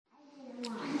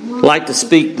I'd like to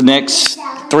speak the next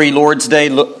 3 Lord's Day,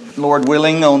 Lord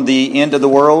willing, on the end of the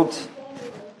world.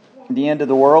 The end of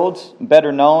the world,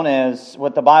 better known as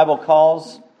what the Bible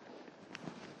calls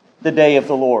the day of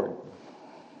the Lord.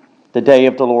 The day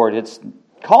of the Lord. It's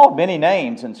called many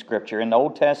names in Scripture. In the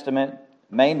Old Testament,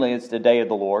 mainly it's the day of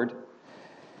the Lord.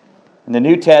 In the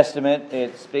New Testament,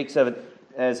 it speaks of it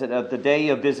as of the day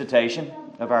of visitation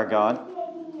of our God.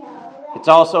 It's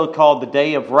also called the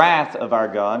day of wrath of our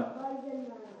God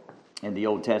in the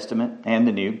Old Testament and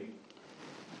the New.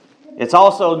 It's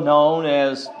also known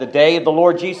as the day of the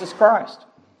Lord Jesus Christ.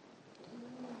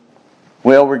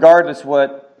 Well, regardless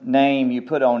what name you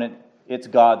put on it, it's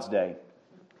God's day.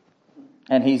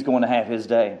 And He's going to have His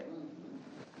day.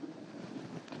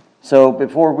 So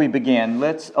before we begin,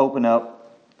 let's open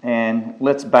up and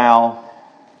let's bow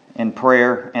in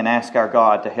prayer and ask our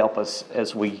God to help us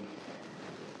as we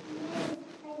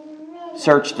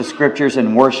search the Scriptures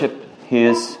and worship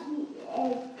His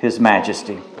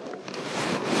majesty.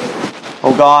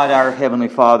 Oh God, our Heavenly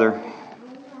Father,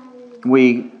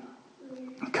 we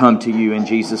come to You in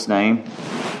Jesus' name.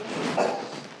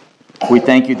 We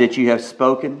thank You that You have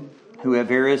spoken, who at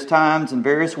various times and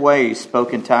various ways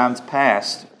spoken times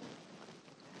past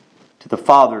to the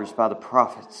fathers by the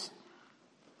prophets,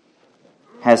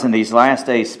 has in these last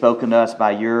days spoken to us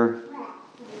by Your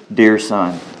dear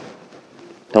Son,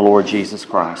 the Lord Jesus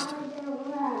Christ,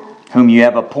 whom You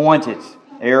have appointed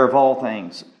heir of all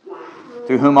things,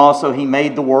 through whom also He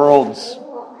made the worlds.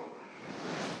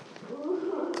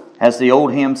 As the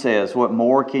old hymn says, what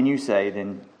more can you say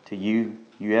than to You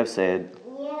have said?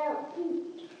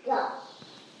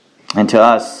 And to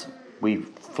us, we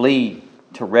flee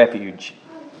to refuge,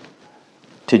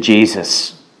 to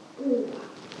Jesus.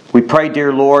 We pray,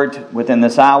 dear Lord, within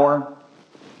this hour,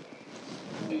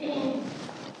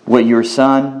 what Your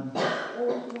Son,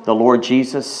 the Lord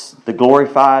Jesus, the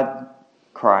glorified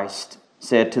Christ,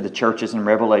 said to the churches in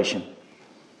Revelation.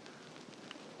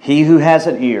 He who has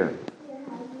an ear,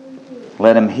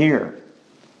 let him hear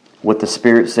what the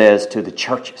Spirit says to the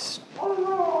churches.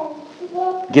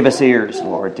 Give us ears,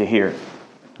 Lord, to hear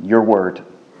Your word.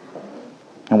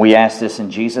 And we ask this in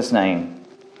Jesus' name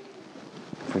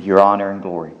for Your honor and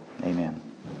glory. Amen.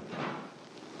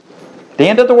 The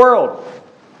end of the world.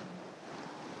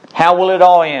 How will it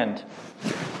all end?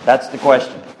 That's the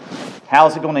question.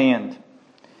 How's it going to end?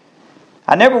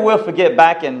 I never will forget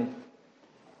back in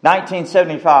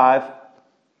 1975,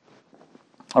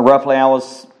 roughly I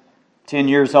was 10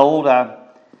 years old. I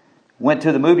went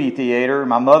to the movie theater.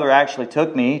 My mother actually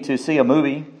took me to see a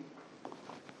movie.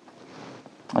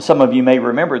 Some of you may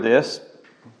remember this.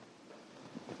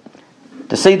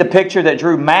 To see the picture that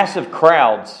drew massive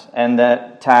crowds in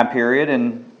that time period,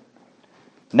 and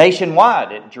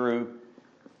nationwide it drew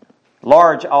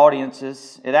large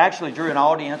audiences. It actually drew an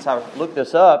audience, I looked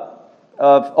this up,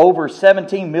 of over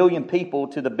 17 million people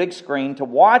to the big screen to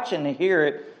watch and hear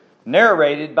it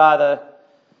narrated by the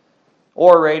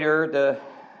orator, the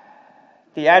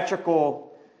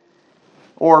theatrical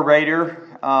orator,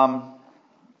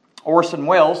 Orson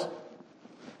Welles,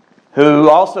 who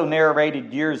also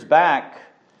narrated years back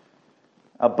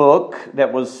a book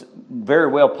that was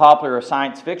very well popular, a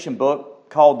science fiction book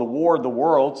called The War of the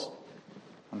Worlds.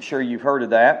 I'm sure you've heard of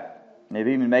that. They've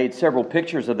even made several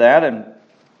pictures of that.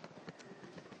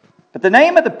 But the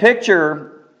name of the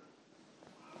picture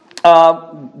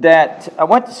that I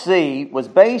went to see was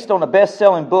based on a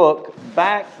best-selling book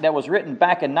that was written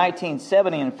back in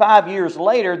 1970, and 5 years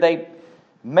later they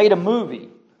made a movie.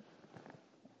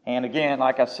 And again,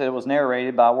 like I said, it was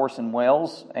narrated by Orson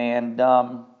Welles, and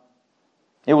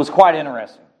it was quite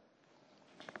interesting.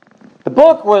 The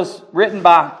book was written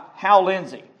by Hal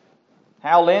Lindsey.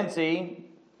 Hal Lindsey,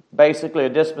 basically a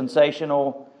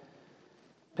dispensational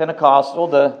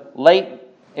Pentecostal,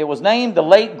 it was named The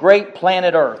Late Great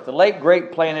Planet Earth. The Late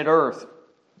Great Planet Earth.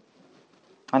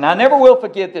 And I never will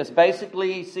forget this.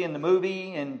 Basically, seeing the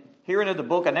movie and hearing of the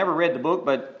book. I never read the book,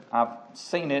 but I've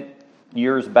seen it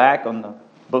years back on the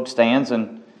book stands.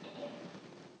 And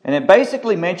it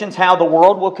basically mentions how the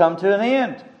world will come to an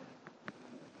end.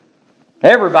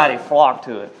 Everybody flocked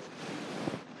to it.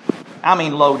 I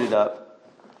mean, loaded up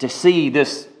to see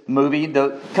this movie.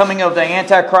 The coming of the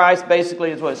Antichrist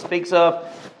basically is what it speaks of.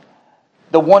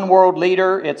 The one world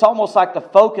leader. It's almost like the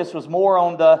focus was more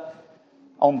on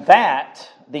that,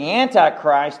 the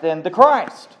Antichrist, than the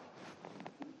Christ.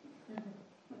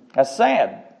 That's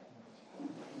sad.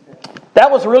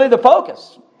 That was really the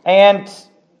focus. And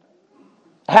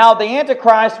how the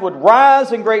Antichrist would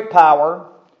rise in great power,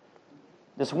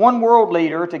 this one world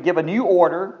leader, to give a new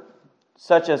order,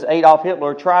 such as Adolf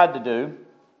Hitler tried to do,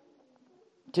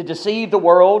 to deceive the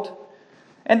world,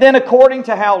 And then according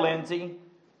to Hal Lindsey,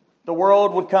 the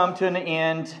world would come to an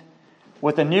end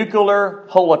with a nuclear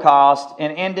holocaust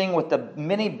and ending with the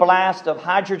mini blast of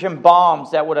hydrogen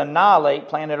bombs that would annihilate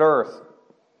planet Earth.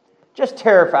 Just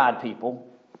terrified people.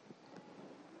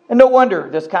 And no wonder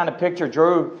this kind of picture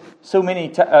drew so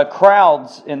many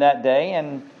crowds in that day.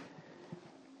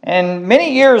 And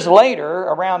many years later,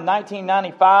 around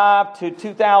 1995 to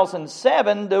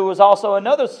 2007, there was also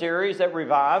another series that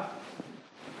revived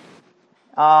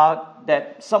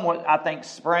that somewhat, I think,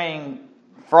 sprang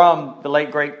from the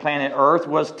late great Planet Earth,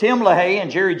 was Tim LaHaye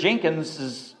and Jerry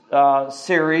Jenkins'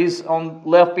 series on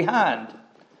Left Behind.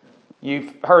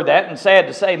 You've heard that, and sad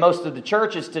to say, most of the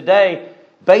churches today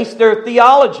base their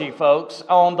theology, folks,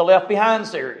 on the Left Behind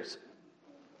series.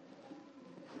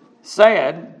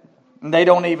 Sad. They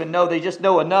don't even know, they just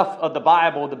know enough of the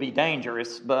Bible to be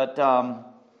dangerous. But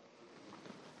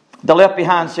the Left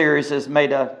Behind series has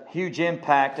made a huge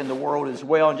impact in the world as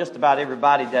well, and just about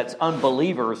everybody that's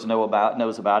unbelievers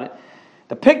knows about it.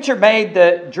 The picture made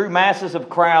that drew masses of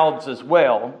crowds as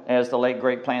well as the late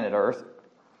great Planet Earth,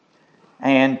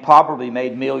 and probably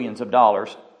made millions of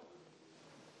dollars.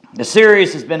 The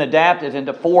series has been adapted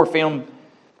into 4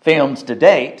 films to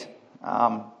date,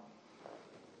 all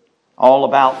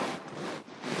about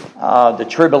the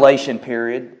tribulation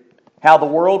period, how the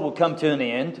world will come to an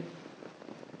end.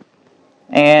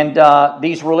 And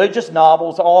these religious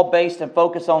novels, all based and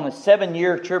focused on the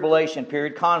 7-year tribulation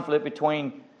period, conflict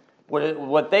between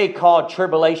what they call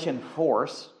tribulation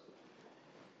force,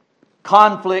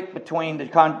 conflict between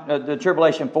the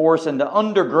tribulation force and the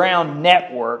underground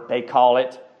network, they call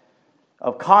it,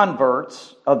 of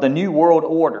converts of the New World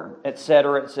Order,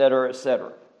 etc., etc.,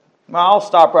 etc. Well, I'll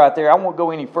stop right there. I won't go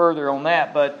any further on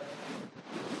that, but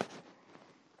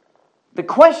the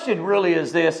question really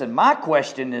is this, and my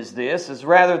question is this, is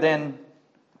rather than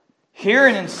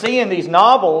hearing and seeing these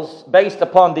novels based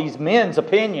upon these men's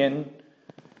opinion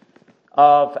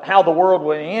of how the world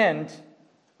will end,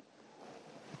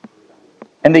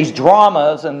 and these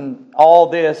dramas and all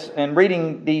this, and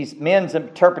reading these men's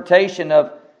interpretation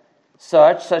of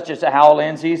such as Hal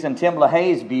Lindsey's and Tim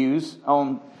LaHaye's views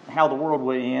on how the world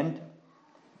will end.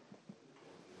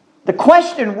 The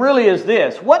question really is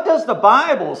this: what does the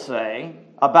Bible say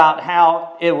about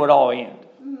how it would all end?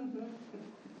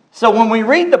 So when we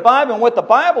read the Bible and what the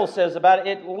Bible says about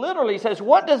it, it literally says,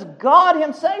 what does God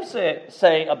Himself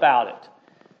say about it?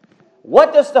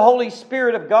 What does the Holy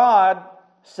Spirit of God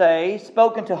say,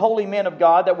 spoken to holy men of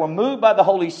God that were moved by the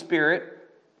Holy Spirit,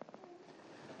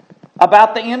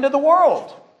 about the end of the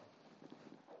world?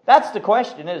 That's the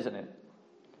question, isn't it?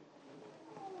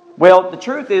 Well, the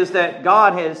truth is that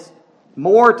God has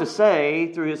more to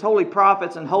say through His holy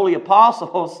prophets and holy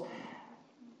apostles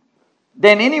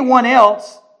than anyone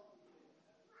else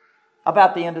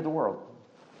about the end of the world.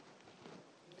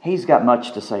 He's got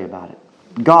much to say about it.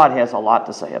 God has a lot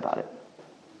to say about it.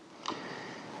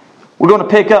 We're going to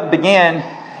pick up and begin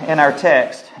in our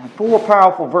text. 4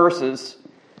 powerful verses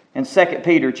in 2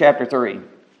 Peter chapter 3.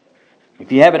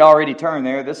 If you haven't already turned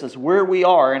there, this is where we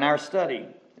are in our study.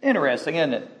 Interesting,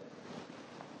 isn't it?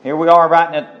 Here we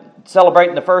are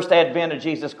celebrating the first advent of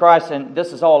Jesus Christ, and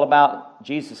this is all about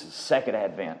Jesus' second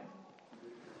advent.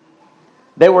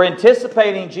 They were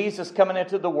anticipating Jesus coming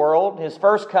into the world, His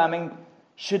first coming.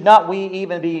 Should not we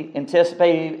even be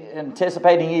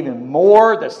anticipating even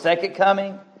more the second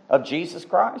coming of Jesus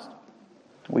Christ?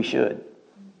 We should.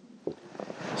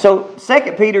 So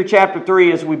 2 Peter chapter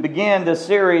 3, as we begin this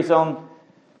series on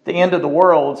the end of the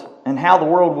world and how the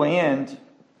world will end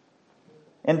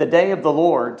in the day of the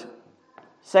Lord,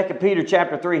 2 Peter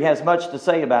chapter 3 has much to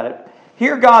say about it.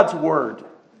 Hear God's word.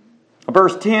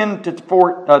 Verse 10 to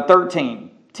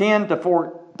 13. 10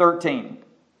 to 13.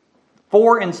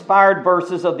 4 inspired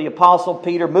verses of the Apostle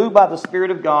Peter, moved by the Spirit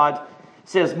of God,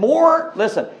 says more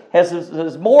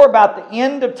about the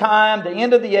end of time, the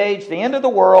end of the age, the end of the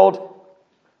world,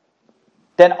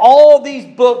 than all these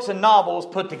books and novels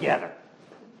put together.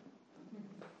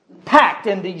 Packed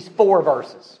in these 4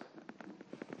 verses.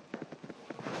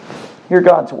 Hear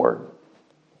God's word.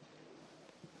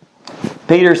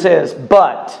 Peter says,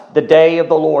 "But the day of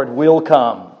the Lord will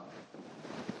come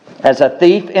as a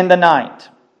thief in the night,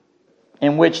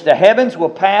 in which the heavens will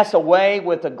pass away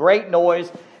with a great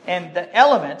noise, and the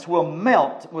elements will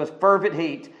melt with fervent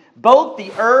heat. Both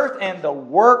the earth and the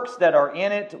works that are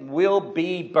in it will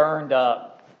be burned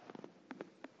up."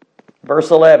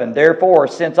 Verse 11, "Therefore,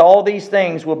 since all these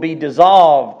things will be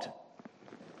dissolved,"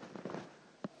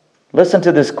 listen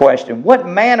to this question: "What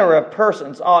manner of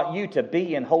persons ought you to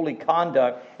be in holy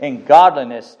conduct and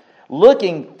godliness,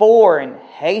 looking for and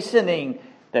hastening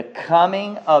the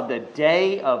coming of the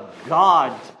day of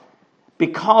God,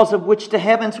 because of which the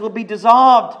heavens will be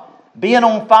dissolved, being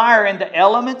on fire, and the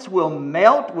elements will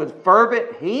melt with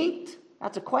fervent heat?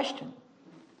 That's a question.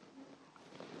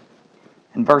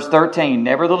 In verse 13,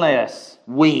 nevertheless,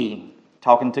 we,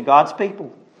 talking to God's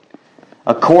people,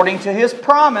 according to His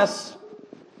promise,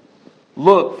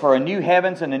 look for a new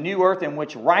heavens and a new earth in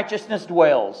which righteousness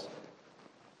dwells.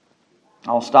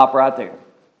 I'll stop right there.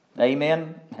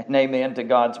 Amen and amen to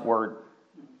God's Word.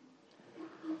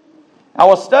 I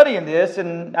was studying this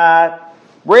and I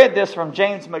read this from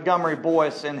James Montgomery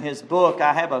Boyce in his book.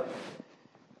 I have a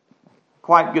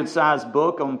quite good-sized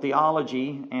book on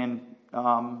theology, and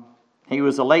he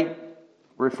was a late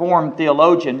Reformed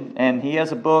theologian, and he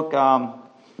has a book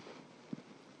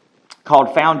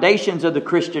called Foundations of the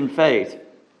Christian Faith.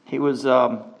 He was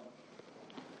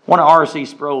one of R.C.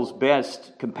 Sproul's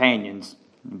best companions,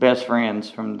 best friends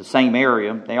from the same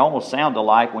area. They almost sound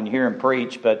alike when you hear him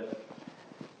preach, but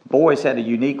Boyce had a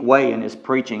unique way in his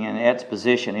preaching and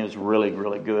exposition. He was really,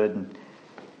 really good.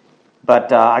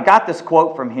 But I got this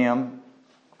quote from him,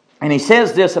 and he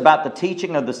says this about the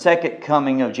teaching of the second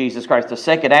coming of Jesus Christ, the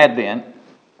second advent.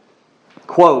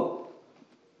 Quote,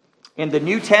 in the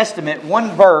New Testament,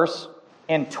 one verse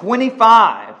in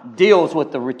 25 deals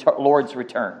with the Lord's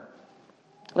return.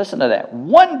 Listen to that.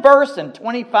 One verse in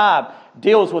 25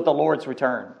 deals with the Lord's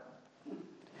return.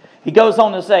 He goes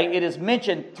on to say, it is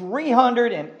mentioned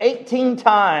 318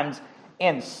 times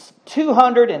in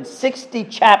 260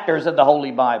 chapters of the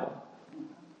Holy Bible.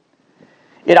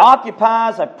 It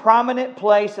occupies a prominent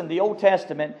place in the Old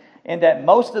Testament in that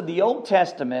most of the Old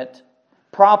Testament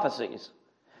prophecies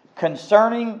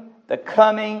concerning the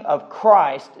coming of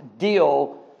Christ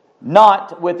deal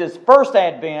not with His first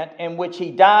advent in which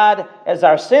He died as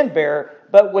our sin bearer,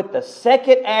 but with the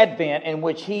second advent in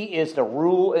which He is to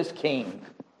rule as King.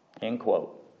 End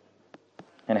quote.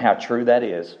 And how true that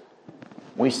is.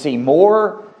 We see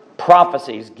more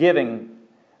prophecies giving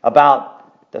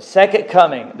about the second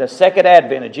coming, the second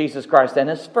advent of Jesus Christ than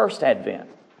His first advent.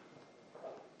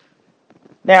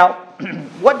 Now,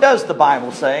 what does the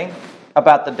Bible say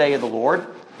about the day of the Lord?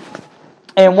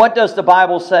 And what does the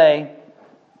Bible say?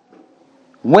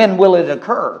 When will it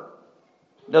occur?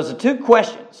 Those are two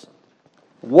questions.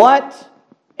 What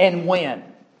and when?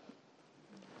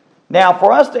 Now,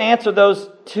 for us to answer those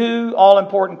two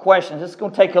all-important questions, it's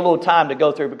going to take a little time to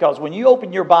go through, because when you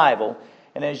open your Bible,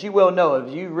 and as you well know,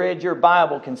 if you read your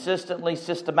Bible consistently,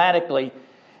 systematically,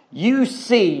 you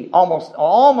see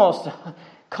almost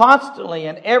constantly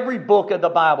in every book of the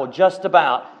Bible just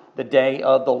about the day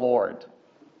of the Lord.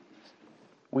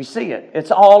 We see it.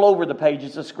 It's all over the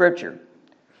pages of Scripture.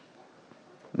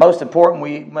 Most important,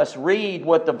 we must read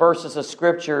what the verses of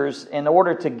Scriptures in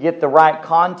order to get the right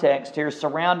context here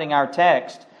surrounding our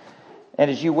text. And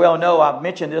as you well know, I've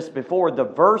mentioned this before, the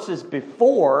verses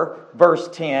before verse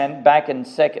 10, back in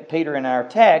 2 Peter in our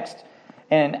text,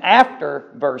 and after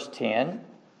verse 10,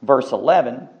 verse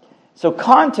 11. So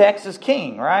context is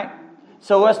king, right?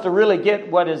 So us to really get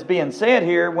what is being said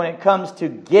here when it comes to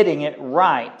getting it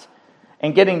right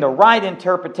and getting the right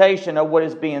interpretation of what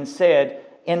is being said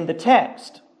in the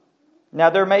text.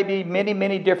 Now, there may be many,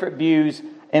 many different views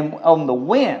on the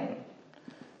when,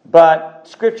 but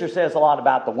Scripture says a lot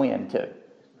about the when, too.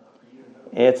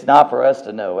 It's not for us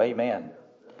to know. Amen.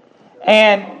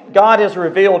 And God has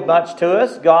revealed much to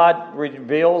us. God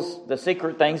reveals the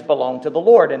secret things belong to the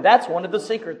Lord, and that's one of the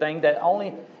secret things that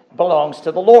only belongs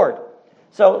to the Lord.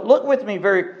 So, look with me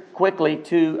very quickly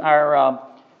to our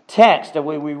text that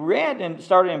we read and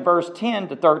started in verse 10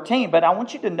 to 13, but I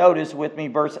want you to notice with me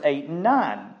verse 8 and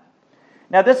 9.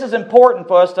 Now, this is important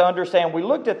for us to understand. We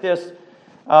looked at this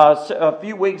a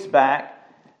few weeks back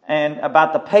and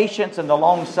about the patience and the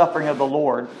long-suffering of the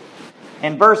Lord.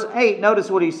 In verse 8, notice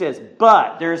what he says,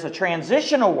 but. There's a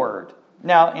transitional word.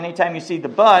 Now, anytime you see the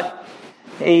but,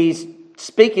 he's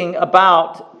speaking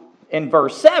about, in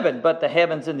verse 7, but the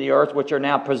heavens and the earth, which are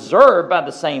now preserved by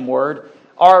the same word,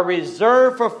 are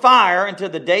reserved for fire until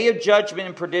the day of judgment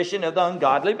and perdition of the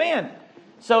ungodly men.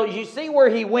 So you see where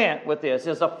he went with this.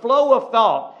 There's a flow of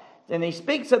thought. And he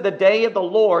speaks of the day of the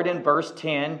Lord in verse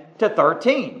 10 to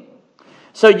 13.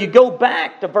 So you go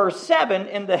back to verse 7,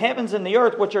 and the heavens and the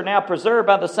earth, which are now preserved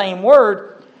by the same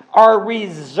word, are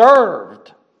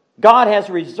reserved. God has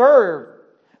reserved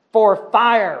for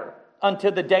fire unto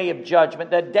the day of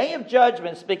judgment. The day of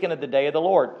judgment, speaking of the day of the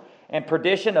Lord, and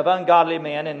perdition of ungodly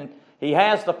men. And he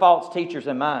has the false teachers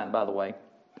in mind, by the way.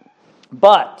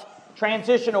 But,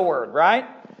 transitional word, right?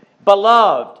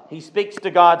 Beloved, he speaks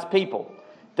to God's people,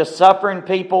 the suffering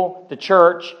people, the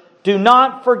church. Do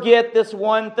not forget this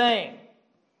one thing.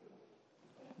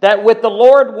 That with the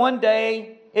Lord 1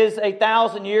 day is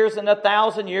 1,000 years, and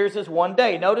 1,000 years is 1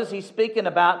 day. Notice he's speaking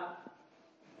about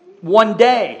 1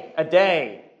 day, a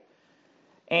day.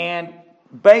 And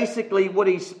basically what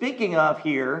he's speaking of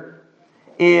here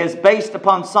is based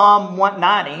upon Psalm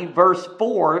 190, verse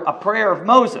 4, a prayer of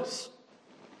Moses.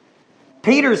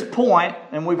 Peter's point,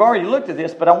 and we've already looked at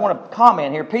this, but I want to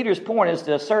comment here. Peter's point is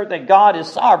to assert that God is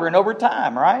sovereign over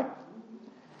time, right?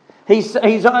 He's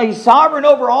sovereign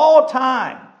over all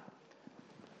time.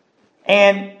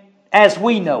 And as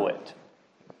we know it,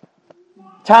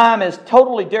 time is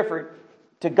totally different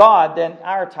to God than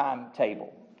our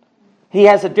timetable. He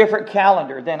has a different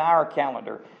calendar than our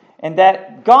calendar. And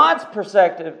that God's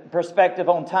perspective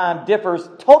on time differs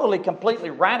totally, completely,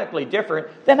 radically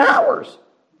different than ours.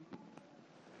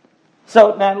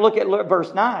 So now look at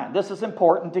verse 9. This is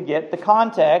important to get the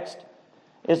context.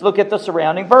 Is look at the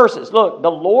surrounding verses. Look,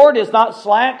 the Lord is not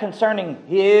slack concerning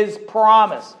His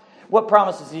promise. What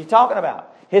promise is He talking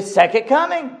about? His second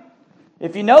coming.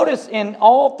 If you notice in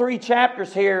all 3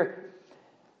 chapters here,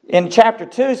 in chapter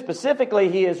 2 specifically,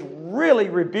 He is really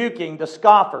rebuking the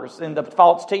scoffers and the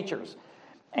false teachers.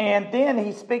 And then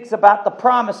He speaks about the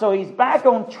promise. So He's back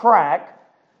on track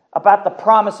about the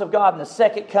promise of God and the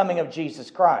second coming of Jesus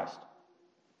Christ.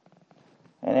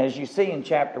 And as you see in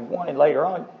chapter 1 and later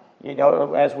on,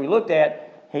 as we looked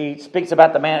at, He speaks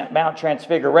about the Mount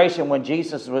Transfiguration when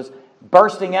Jesus was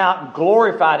bursting out and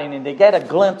glorifying, and they get a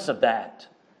glimpse of that.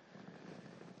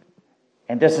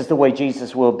 And this is the way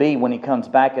Jesus will be when He comes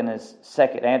back in His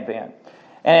second advent.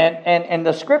 And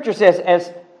the Scripture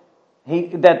says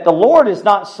that the Lord is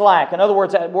not slack. In other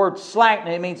words, that word slack,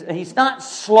 it means He's not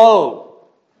slow.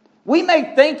 We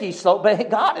may think He's slow, but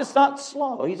God is not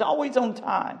slow. He's always on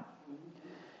time.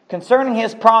 Concerning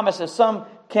His promises, some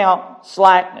count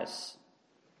slackness,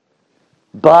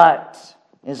 but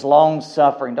is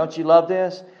long-suffering. Don't you love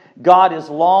this? God is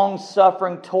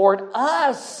long-suffering toward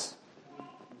us.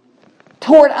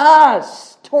 Toward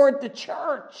us. Toward the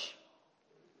church.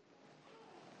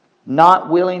 Not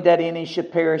willing that any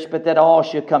should perish, but that all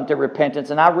should come to repentance.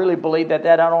 And I really believe that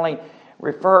not only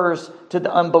refers to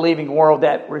the unbelieving world,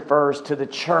 that refers to the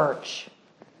church.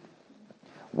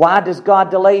 Why does God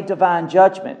delay divine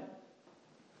judgment?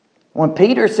 When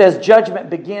Peter says judgment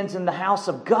begins in the house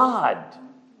of God.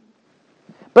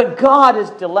 But God is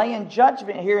delaying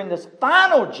judgment here in this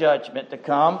final judgment to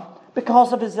come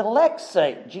because of His elect's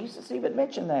sake. Jesus even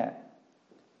mentioned that.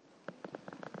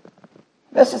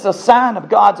 This is a sign of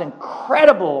God's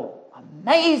incredible,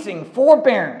 amazing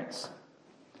forbearance.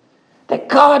 That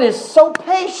God is so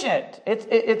patient.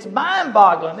 It's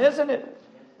mind-boggling, isn't it?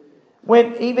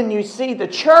 When even you see the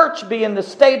church be in the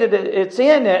state that it's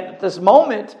in at this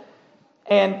moment,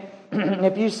 and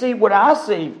if you see what I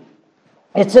see,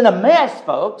 it's in a mess,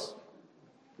 folks.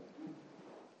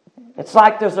 It's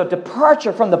like there's a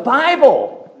departure from the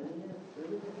Bible.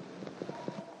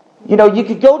 You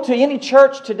could go to any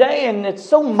church today and it's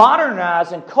so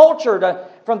modernized and cultured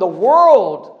from the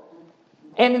world.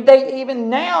 And even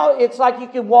now, it's like you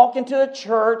can walk into a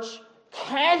church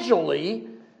casually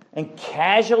and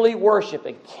casually worship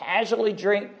and casually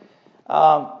drink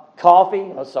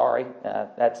coffee. Oh, sorry.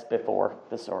 That's before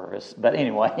the service. But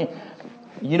anyway,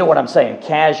 you know what I'm saying.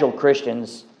 Casual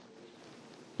Christians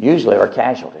usually are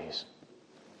casualties.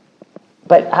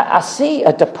 But I see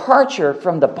a departure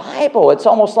from the Bible. It's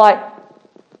almost like,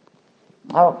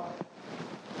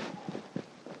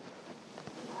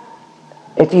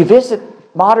 if you visit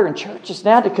modern churches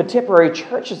now, the contemporary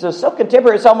churches, they're so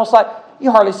contemporary, it's almost like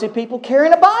you hardly see people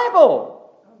carrying a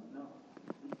Bible.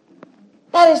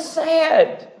 That is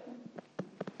sad.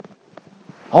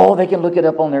 Oh, they can look it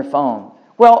up on their phone.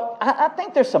 Well, I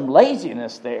think there's some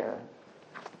laziness there.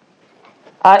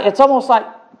 It's almost like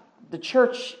the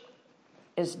church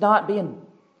is not being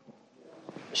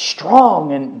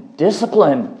strong and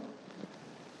disciplined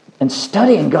and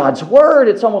studying God's Word.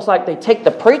 It's almost like they take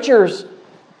the preacher's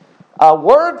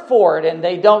word for it and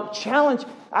they don't challenge.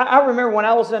 I remember when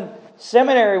I was in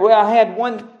seminary, I had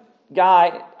one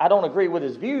guy, I don't agree with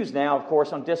his views now, of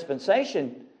course, on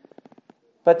dispensation.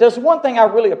 But there's one thing I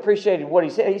really appreciated what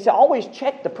he said. He said, always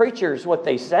check the preachers, what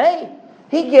they say.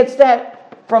 He gets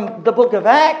that from the book of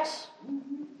Acts.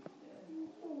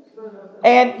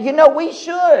 And, we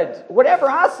should. Whatever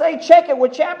I say, check it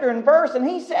with chapter and verse. And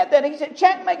he said that. He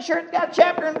said, make sure it's got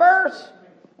chapter and verse.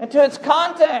 And to its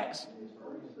context.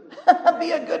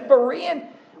 Be a good Berean.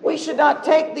 We should not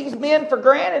take these men for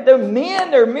granted. They're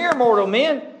men. They're mere mortal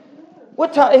men.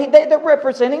 They're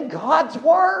representing God's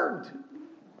Word.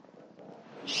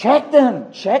 Check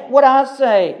them. Check what I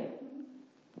say.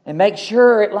 and make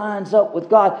sure it lines up with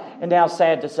God. And now,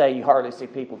 sad to say, you hardly see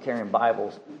people carrying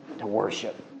Bibles to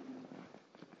worship.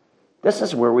 This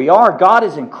is where we are. God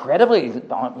is incredibly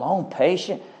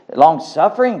patient,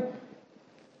 long-suffering.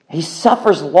 He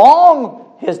suffers long.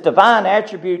 His divine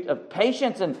attribute of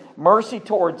patience and mercy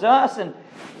towards us and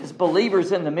His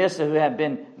believers in the midst who have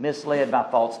been misled by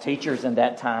false teachers in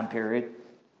that time period.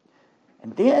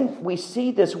 And then we see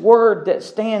this word that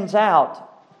stands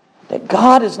out, that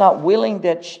God is not willing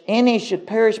that any should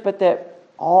perish, but that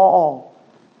all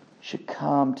should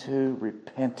come to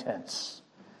repentance.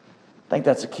 I think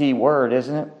that's a key word,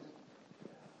 isn't it?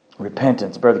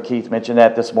 Repentance. Brother Keith mentioned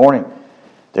that this morning.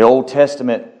 The Old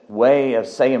Testament way of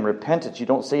saying repentance, you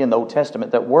don't see in the Old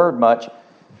Testament that word much,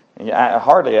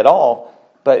 hardly at all,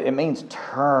 but it means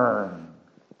turn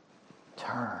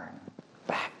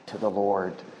back to the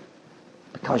Lord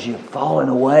because you've fallen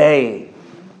away.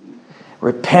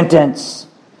 Repentance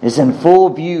is in full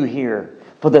view here,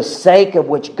 for the sake of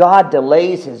which God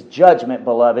delays His judgment,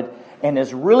 beloved, and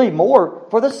is really more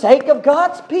for the sake of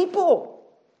God's people,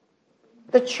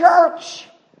 the church.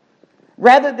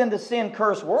 Rather than the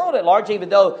sin-cursed world at large, even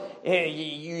though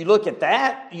you look at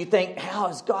that, you think, how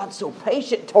is God so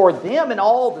patient toward them and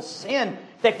all the sin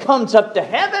that comes up to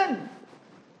heaven?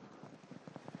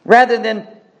 Rather than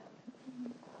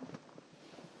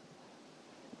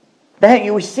that,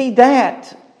 you see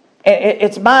that.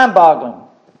 It's mind-boggling.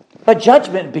 But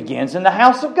judgment begins in the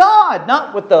house of God,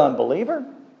 not with the unbeliever.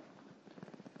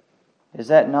 Is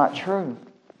that not true?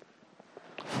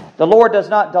 The Lord does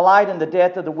not delight in the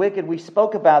death of the wicked. We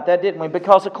spoke about that, didn't we?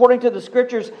 Because according to the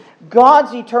Scriptures,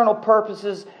 God's eternal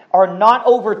purposes are not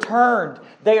overturned.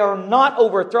 They are not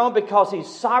overthrown because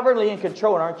He's sovereignly in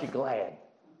control. And aren't you glad?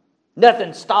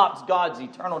 Nothing stops God's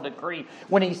eternal decree.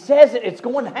 When He says it, it's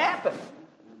going to happen.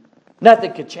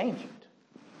 Nothing could change it.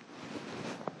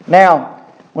 Now,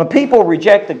 when people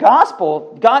reject the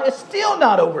gospel, God is still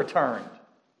not overturned.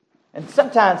 And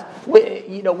sometimes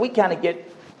we kind of get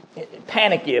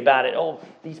panicky about it. Oh,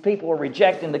 these people are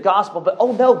rejecting the gospel. But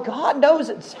oh no, God knows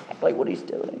exactly what He's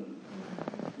doing.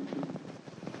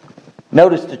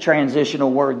 Notice the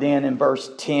transitional word then in verse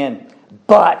 10.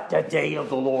 But the day of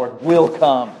the Lord will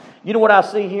come. You know what I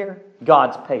see here?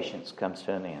 God's patience comes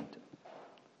to an end.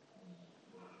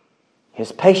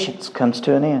 His patience comes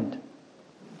to an end.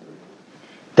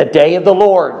 The day of the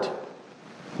Lord.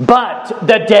 But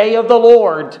the day of the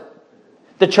Lord.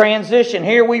 The transition.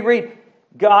 Here we read,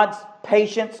 God's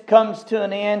patience comes to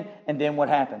an end, and then what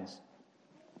happens?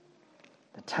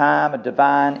 The time of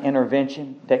divine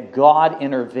intervention, that God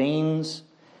intervenes,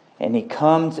 and He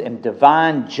comes in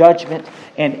divine judgment,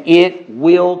 and it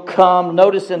will come.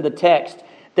 Notice in the text,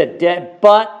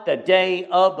 but the day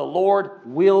of the Lord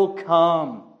will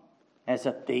come as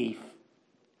a thief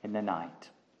in the night.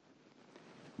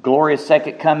 Glorious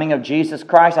second coming of Jesus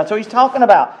Christ. That's what He's talking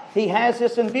about. He has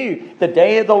this in view. The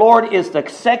day of the Lord is the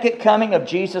second coming of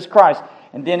Jesus Christ.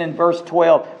 And then in verse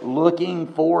 12, looking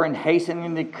for and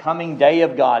hastening the coming day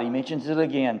of God. He mentions it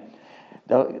again.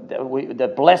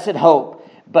 The blessed hope.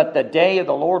 But the day of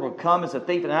the Lord will come as a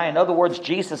thief in the night. In other words,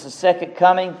 Jesus' second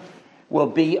coming will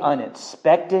be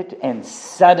unexpected and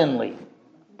suddenly.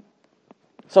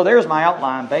 So there's my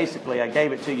outline. Basically, I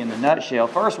gave it to you in a nutshell.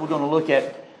 First, we're going to look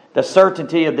at the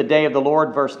certainty of the day of the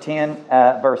Lord, verse 10,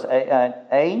 verse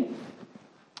A.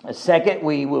 Second,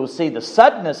 we will see the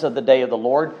suddenness of the day of the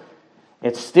Lord.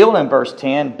 It's still in verse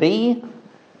 10, B.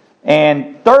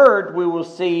 And third, we will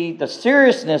see the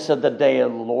seriousness of the day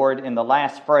of the Lord in the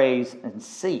last phrase in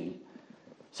C.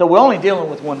 So we're only dealing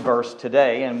with one verse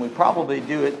today, and we probably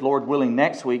do it, Lord willing,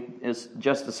 next week is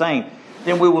just the same.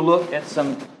 Then we will look at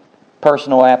some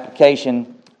personal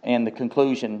application and the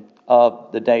conclusion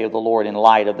of the day of the Lord in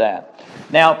light of that.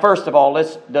 Now, first of all,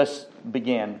 let's just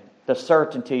begin. The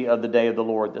certainty of the day of the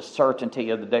Lord. The certainty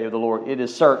of the day of the Lord. It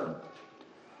is certain.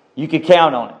 You can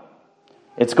count on it.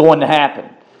 It's going to happen.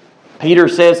 Peter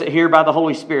says it here by the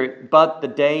Holy Spirit. But the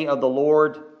day of the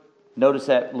Lord, notice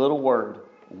that little word,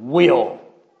 will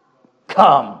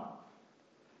come.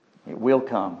 It will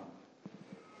come.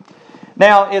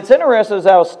 Now, it's interesting as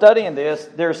I was studying this,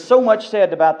 there's so much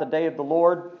said about the day of the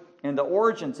Lord and the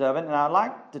origins of it, and I'd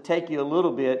like to take you a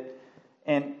little bit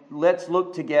and let's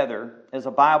look together as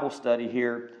a Bible study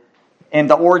here and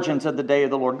the origins of the day of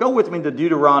the Lord. Go with me to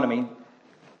Deuteronomy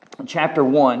chapter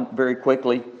 1 very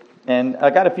quickly, and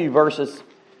I got a few verses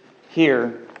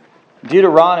here.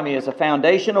 Deuteronomy is a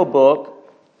foundational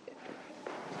book,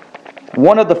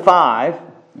 one of the 5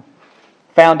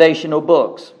 foundational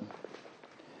books.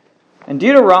 In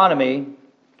Deuteronomy,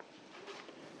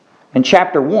 in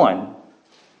chapter 1,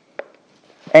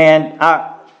 and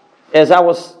as I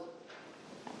was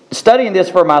studying this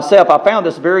for myself, I found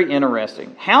this very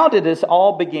interesting. How did this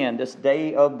all begin, this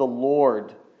day of the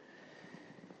Lord?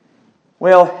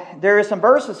 Well, there are some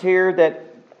verses here that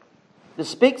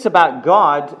speaks about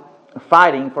God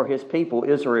fighting for His people,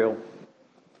 Israel.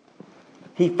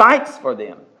 He fights for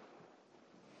them.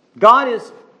 God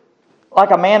is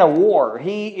like a man of war.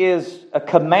 He is a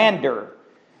commander.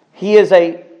 He is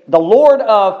the Lord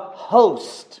of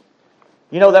hosts.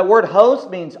 You know, that word host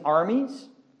means armies.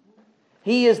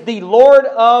 He is the Lord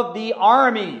of the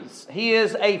armies. He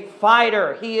is a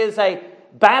fighter. He is a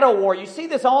battle warrior. You see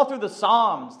this all through the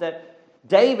Psalms, that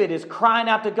David is crying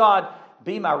out to God,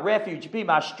 be my refuge, be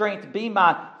my strength, be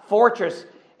my fortress.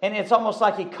 And it's almost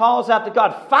like he calls out to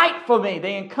God, fight for me.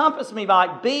 They encompass me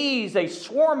like bees. They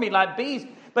swarm me like bees.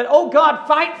 But, oh God,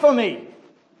 fight for me.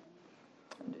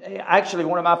 Actually,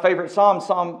 one of my favorite Psalms,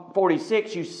 Psalm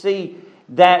 46, you see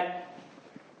that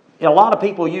a lot of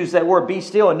people use that word, be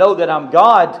still and know that I'm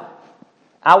God.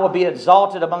 I will be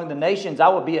exalted among the nations. I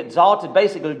will be exalted.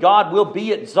 Basically, God will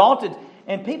be exalted.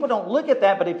 And people don't look at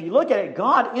that, but if you look at it,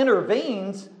 God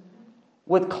intervenes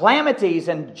with calamities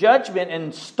and judgment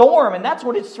and storm, and that's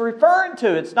what it's referring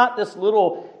to. It's not this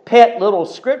little pet little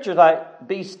scripture like,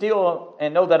 be still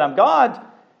and know that I'm God.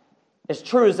 As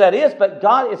true as that is, but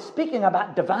God is speaking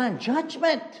about divine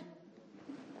judgment.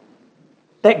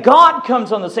 That God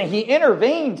comes on the scene. He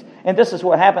intervenes. And this is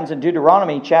what happens in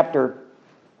Deuteronomy chapter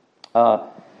 1,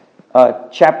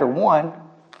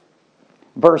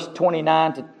 verse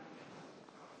 29 to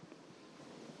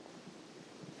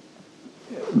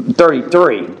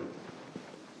 33.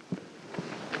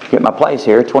 Get my place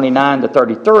here. 29 to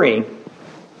 33.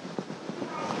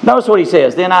 Notice what he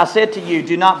says. Then I said to you,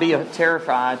 do not be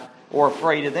terrified or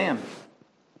afraid of them.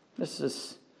 This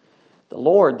is the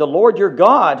Lord your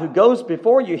God, who goes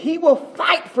before you. He will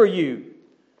fight for you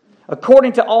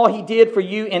according to all He did for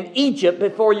you in Egypt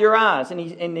before your eyes. And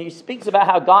he speaks about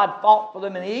how God fought for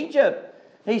them in Egypt.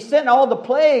 He sent all the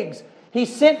plagues. He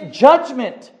sent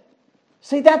judgment.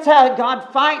 See, that's how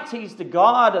God fights. He's the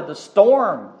God of the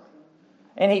storm.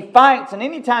 And He fights. And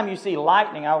anytime you see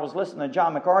lightning, I was listening to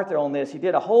John MacArthur on this. He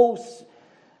did a whole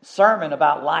sermon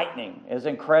about lightning. Is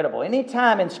incredible.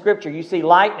 Anytime in Scripture you see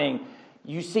lightning,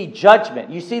 you see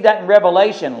judgment. You see that in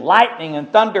Revelation, lightning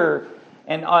and thunder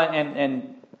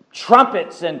and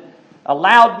trumpets and a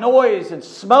loud noise and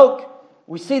smoke.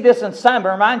 We see this in Sinai.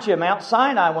 It reminds you of Mount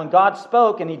Sinai when God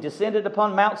spoke and He descended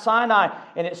upon Mount Sinai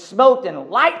and it smoked and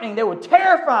lightning. They were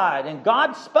terrified and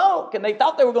God spoke and they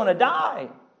thought they were going to die.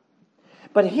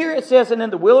 But here it says, and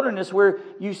in the wilderness where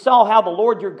you saw how the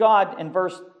Lord your God, in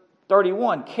verse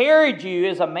 31, carried you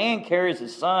as a man carries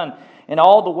his son, and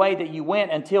all the way that you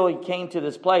went until He came to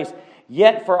this place.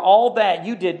 Yet for all that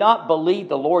you did not believe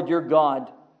the Lord your God,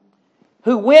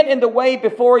 who went in the way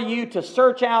before you to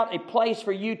search out a place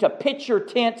for you to pitch your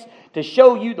tents, to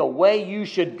show you the way you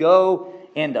should go,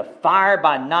 in the fire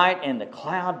by night and the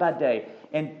cloud by day.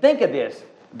 And think of this.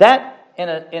 That,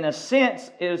 in a sense,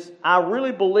 is, I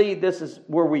really believe this is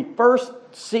where we first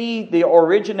see the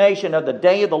origination of the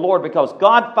day of the Lord, because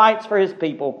God fights for His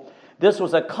people. This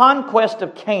was a conquest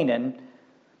of Canaan,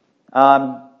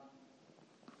 that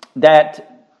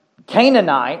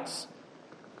Canaanites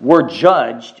were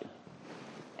judged,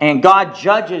 and God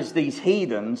judges these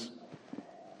heathens,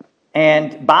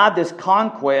 and by this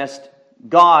conquest,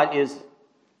 God is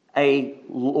a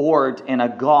Lord and a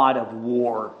God of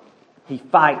war. He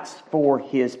fights for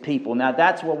His people. Now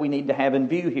that's what we need to have in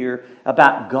view here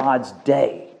about God's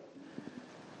day.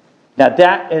 Now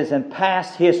that is in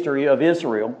past history of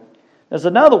Israel. There's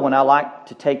another one I like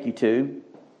to take you to.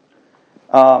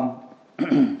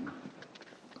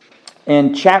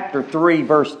 In chapter 3,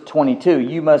 verse 22,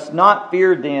 you must not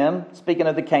fear them, speaking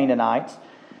of the Canaanites,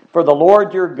 for the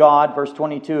Lord your God, verse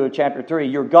 22 of chapter 3,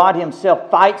 your God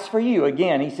Himself fights for you.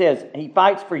 Again, He says He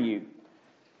fights for you.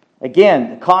 Again,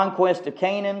 the conquest of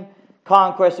Canaan,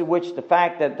 conquest of which the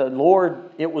fact that the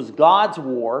Lord, it was God's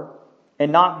war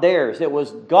and not theirs. It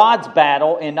was God's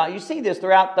battle and not. You see this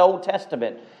throughout the Old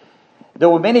Testament. There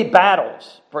were many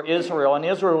battles for Israel, and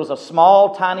Israel was a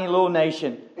small, tiny little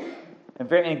nation.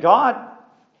 And God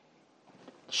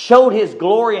showed His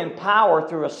glory and power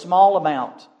through a small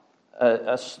amount,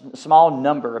 a small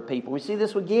number of people. We see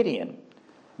this with Gideon.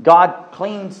 God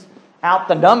cleans out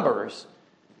the numbers.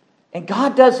 And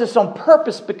God does this on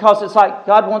purpose, because it's like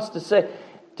God wants to say,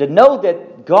 to know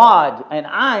that God, and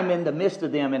I'm in the midst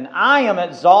of them, and I am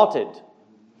exalted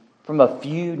from a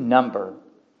few number.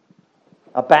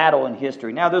 A battle in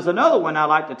history. Now there's another one I'd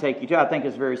like to take you to. I think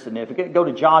is very significant. Go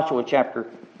to Joshua chapter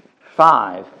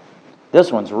 5.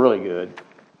 This one's really good.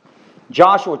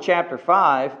 Joshua chapter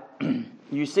 5.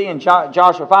 You see in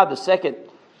Joshua 5 the second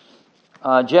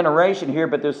generation here,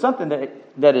 but there's something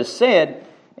that is said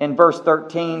in verse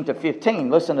 13 to 15.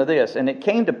 Listen to this. And it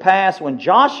came to pass when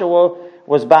Joshua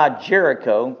was by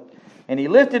Jericho, and he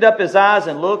lifted up his eyes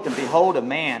and looked, and behold, a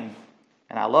man,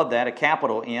 and I love that, a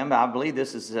capital M. I believe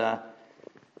this is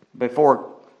before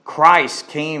Christ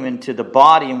came into the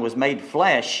body and was made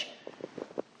flesh.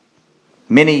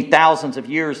 Many thousands of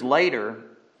years later,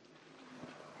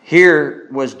 here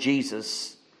was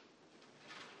Jesus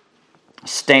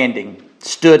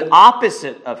stood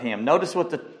opposite of him. Notice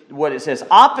what it says,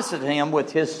 opposite him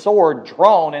with his sword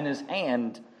drawn in his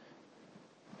hand.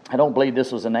 I don't believe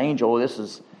this was an angel. This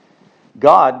is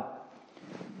God.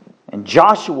 And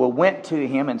Joshua went to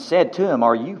him and said to him,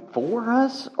 "Are you for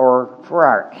us or for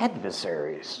our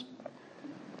adversaries?"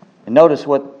 And notice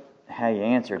how he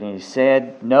answered. And he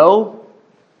said, "No,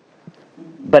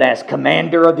 but as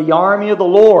commander of the army of the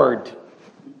Lord."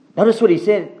 Notice what he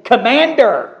said.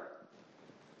 Commander.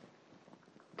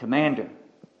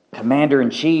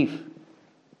 Commander-in-chief.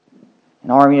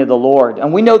 An army of the Lord.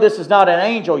 And we know this is not an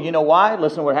angel. You know why?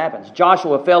 Listen to what happens.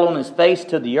 Joshua fell on his face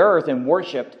to the earth and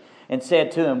worshipped and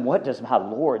said to him, "What does my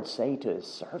Lord say to his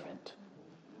servant?"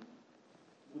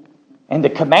 And the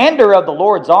commander of the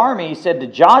Lord's army said to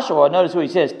Joshua, notice what he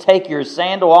says, "Take your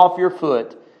sandal off your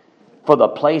foot, for the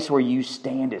place where you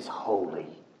stand is holy."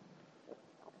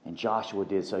 And Joshua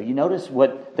did so. You notice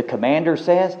what the commander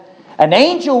says? When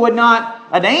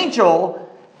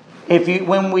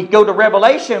we go to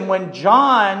Revelation, when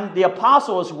John the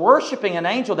apostle is worshiping an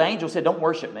angel, the angel said, "Don't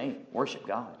worship me, worship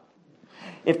God."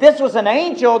 If this was an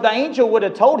angel, the angel would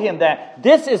have told him that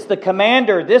this is the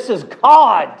commander, this is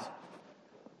God.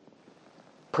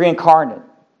 Pre-incarnate,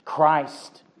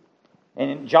 Christ.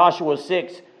 And in Joshua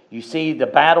 6, you see the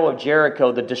battle of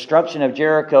Jericho, the destruction of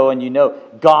Jericho, and you know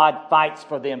God fights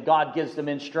for them. God gives them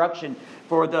instruction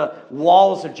for the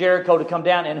walls of Jericho to come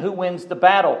down. And who wins the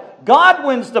battle? God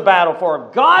wins the battle for them.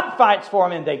 God fights for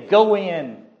them, and they go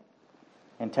in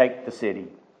and take the city.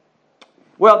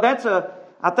 Well, that's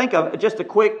just a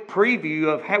quick preview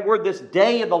of where this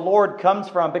day of the Lord comes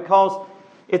from, because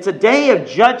it's a day of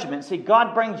judgment. See,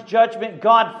 God brings judgment.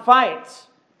 God fights.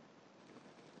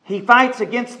 He fights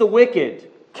against the wicked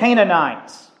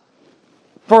Canaanites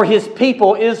for His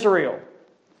people Israel.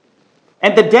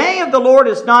 And the day of the Lord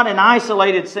is not an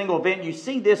isolated single event. You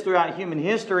see this throughout human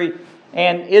history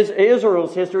and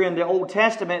Israel's history in the Old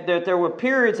Testament, that there were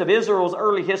periods of Israel's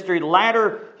early history,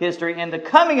 latter history, and the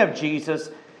coming of Jesus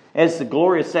as the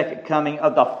glorious second coming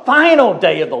of the final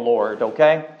day of the Lord,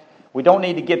 okay? We don't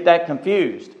need to get that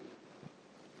confused.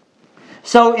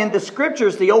 So in the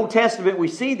Scriptures, the Old Testament, we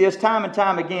see this time and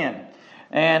time again.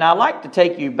 And I'd like to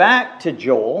take you back to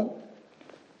Joel,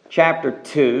 chapter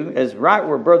 2, is right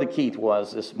where Brother Keith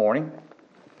was this morning.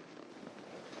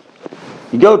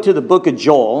 You go to the book of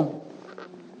Joel,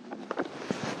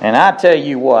 and I tell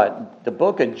you what, the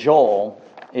book of Joel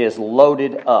is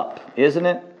loaded up, isn't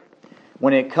it?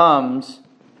 When it comes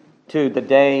to the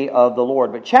day of the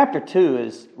Lord. But chapter 2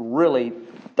 is really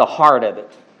the heart of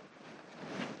it.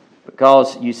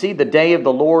 Because you see the day of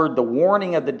the Lord, the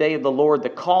warning of the day of the Lord, the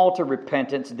call to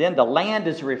repentance, then the land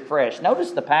is refreshed.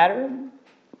 Notice the pattern.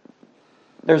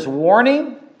 There's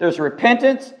warning, there's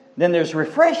repentance, then there's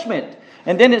refreshment.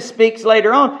 And then it speaks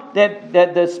later on that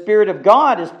the Spirit of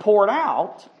God is poured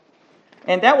out.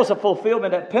 And that was a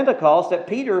fulfillment at Pentecost, that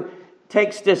Peter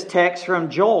takes this text from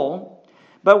Joel.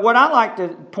 But what I like to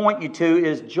point you to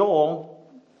is Joel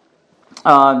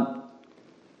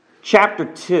chapter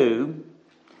 2.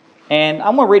 And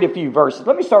I'm going to read a few verses.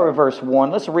 Let me start with verse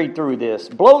 1. Let's read through this.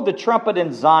 "Blow the trumpet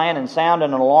in Zion and sound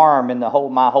an alarm in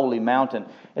my holy mountain."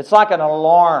 It's like an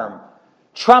alarm.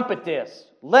 Trumpet this.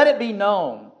 Let it be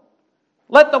known.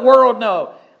 Let the world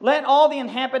know. Let all the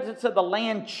inhabitants of the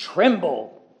land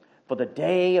tremble. For the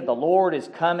day of the Lord is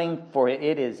coming, for it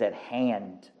is at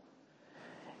hand.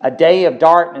 A day of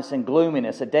darkness and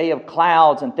gloominess, a day of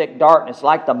clouds and thick darkness,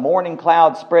 like the morning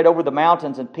clouds spread over the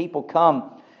mountains, and people come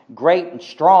great and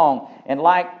strong, and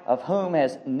like of whom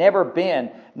has never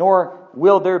been, nor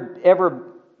will there ever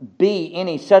be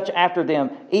any such after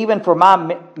them, even for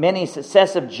my many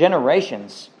successive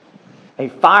generations. A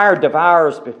fire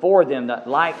devours before them that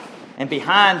light, and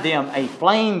behind them a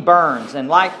flame burns, and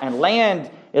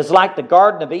land is like the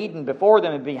Garden of Eden before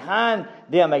them, and behind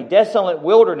them a desolate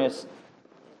wilderness.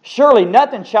 Surely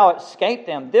nothing shall escape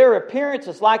them. Their appearance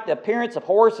is like the appearance of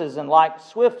horses, and like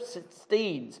swift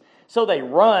steeds. So they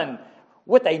run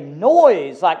with a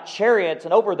noise like chariots,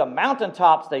 and over the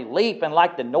mountaintops they leap, and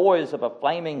like the noise of a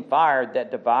flaming fire that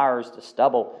devours the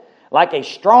stubble. Like a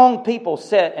strong people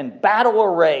set in battle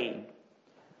array.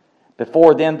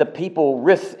 Before them the people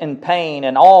writhe in pain,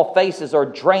 and all faces are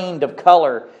drained of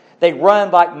color. They run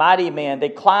like mighty men. They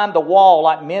climb the wall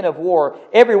like men of war.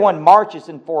 Everyone marches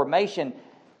in formation.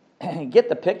 Get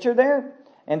the picture there?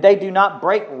 And they do not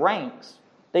break ranks.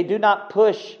 They do not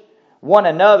push one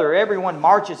another. Everyone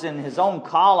marches in his own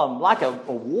column like a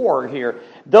war here.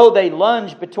 Though they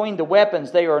lunge between the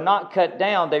weapons, they are not cut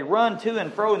down. They run to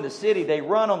and fro in the city. They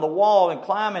run on the wall and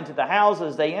climb into the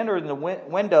houses. They enter in the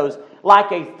windows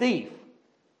like a thief.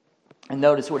 And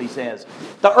notice what he says.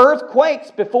 The earth quakes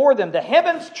before them. The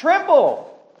heavens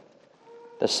tremble.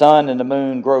 The sun and the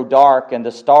moon grow dark, and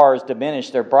the stars diminish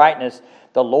their brightness.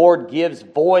 The Lord gives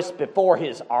voice before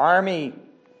His army,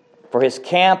 for His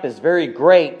camp is very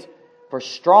great. For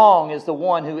strong is the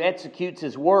one who executes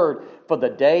His word. For the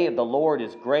day of the Lord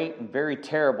is great and very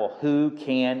terrible. Who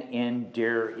can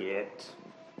endure it?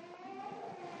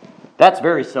 That's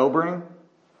very sobering.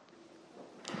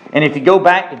 And if you go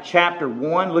back to chapter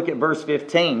 1, look at verse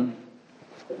 15.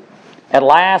 At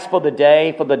last for the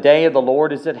day of the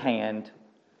Lord is at hand.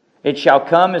 It shall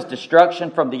come as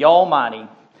destruction from the Almighty.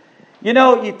 You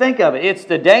know, you think of it. It's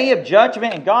the day of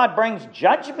judgment, and God brings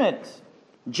judgment.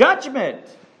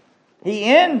 Judgment. He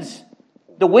ends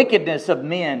the wickedness of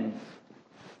men.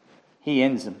 He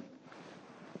ends them.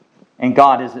 And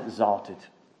God is exalted.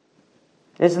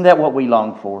 Isn't that what we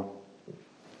long for?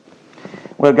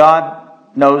 Well, God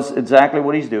knows exactly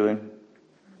what He's doing.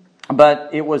 But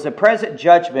it was a present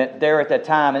judgment there at that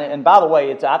time. And by the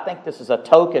way, I think this is a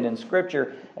token in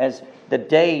Scripture, as the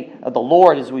day of the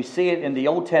Lord, as we see it in the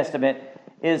Old Testament,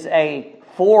 is a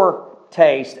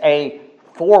foretaste, a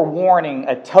forewarning,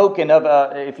 a token of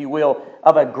if you will,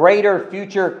 of a greater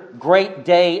future great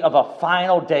day, of a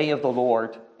final day of the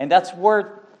Lord. And that's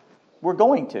where we're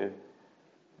going to.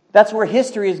 That's where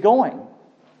history is going.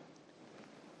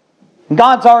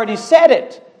 God's already said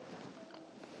it.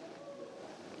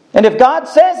 And if God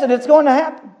says it, it's going to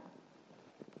happen.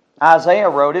 Isaiah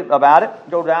wrote it about it.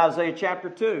 Go to Isaiah chapter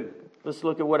 2. Let's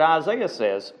look at what Isaiah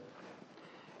says.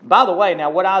 By the way, now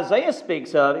what Isaiah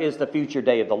speaks of is the future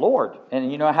day of the Lord. And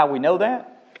you know how we know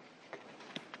that?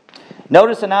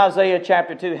 Notice in Isaiah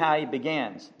chapter 2 how he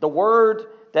begins. The word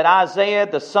that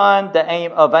Isaiah, the son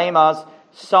of Amos,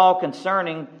 saw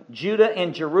concerning Judah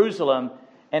and Jerusalem.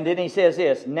 And then he says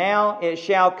this, now it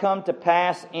shall come to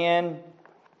pass in,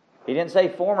 he didn't say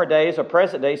former days or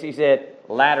present days, he said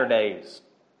latter days.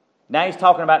 Now he's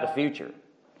talking about the future.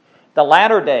 The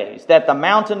latter days, that the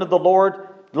mountain of the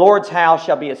Lord's house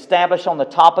shall be established on the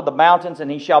top of the mountains, and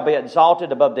He shall be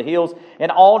exalted above the hills, and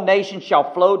all nations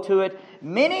shall flow to it.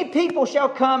 Many people shall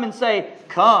come and say,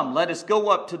 come, let us go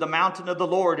up to the mountain of the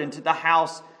Lord, and to the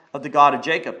house of the God of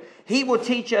Jacob. He will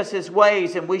teach us His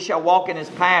ways, and we shall walk in His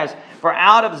paths. For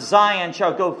out of Zion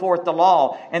shall go forth the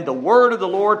law, and the word of the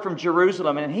Lord from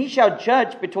Jerusalem. And He shall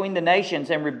judge between the nations,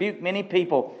 and rebuke many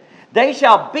people. They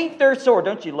shall beat their sword.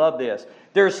 Don't you love this?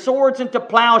 Their swords into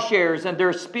plowshares, and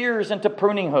their spears into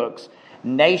pruning hooks.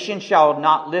 Nation shall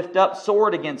not lift up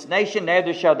sword against nation,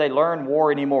 neither shall they learn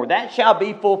war anymore. That shall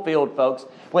be fulfilled, folks,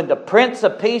 when the Prince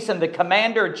of Peace and the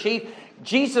Commander-in-Chief,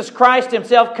 Jesus Christ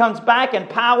Himself, comes back in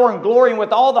power and glory and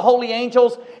with all the holy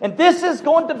angels. And this is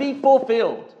going to be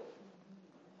fulfilled.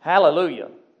 Hallelujah.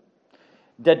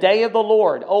 The day of the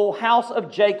Lord, O house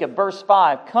of Jacob, verse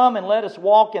 5, come and let us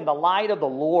walk in the light of the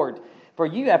Lord. For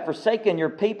you have forsaken your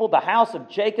people, the house of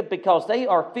Jacob, because they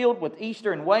are filled with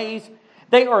eastern ways.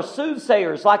 They are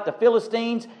soothsayers like the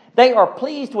Philistines. They are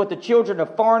pleased with the children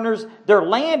of foreigners. Their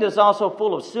land is also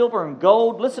full of silver and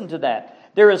gold. Listen to that.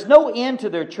 There is no end to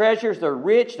their treasures. They're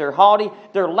rich, they're haughty.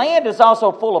 Their land is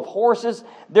also full of horses.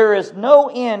 There is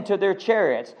no end to their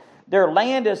chariots. Their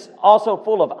land is also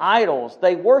full of idols.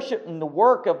 They worship in the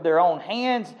work of their own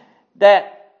hands,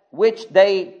 that which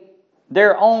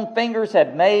their own fingers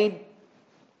have made.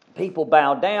 People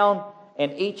bow down,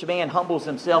 and each man humbles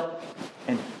himself,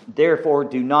 and therefore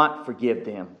do not forgive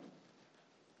them.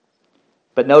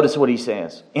 But notice what he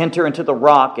says. Enter into the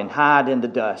rock and hide in the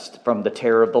dust from the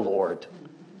terror of the Lord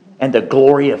and the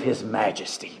glory of His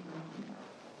majesty.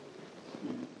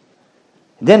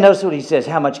 Then notice what he says,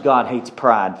 how much God hates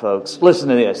pride, folks. Listen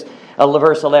to this.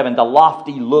 Verse 11, the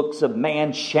lofty looks of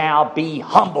man shall be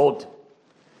humbled.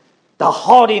 The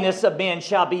haughtiness of men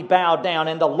shall be bowed down,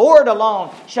 and the Lord alone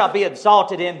shall be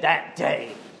exalted in that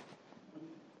day.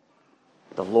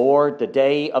 The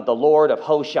day of the Lord of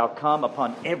hosts shall come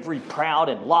upon every proud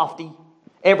and lofty,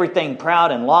 everything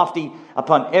proud and lofty,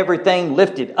 upon everything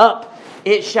lifted up.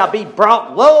 It shall be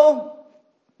brought low.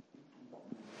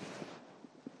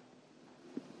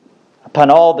 Upon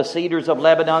all the cedars of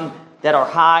Lebanon that are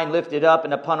high and lifted up,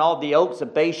 and upon all the oaks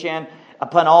of Bashan,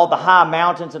 upon all the high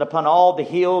mountains and upon all the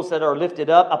hills that are lifted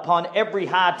up, upon every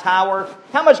high tower.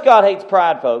 How much God hates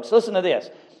pride, folks? Listen to this.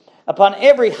 Upon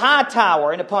every high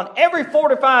tower and upon every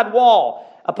fortified wall,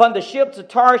 upon the ships of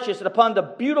Tarshish and upon the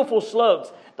beautiful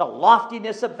slopes, the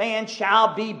loftiness of man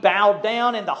shall be bowed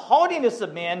down, and the haughtiness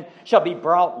of men shall be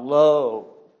brought low.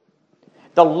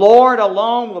 The Lord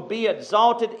alone will be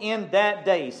exalted in that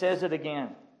day. He says it again.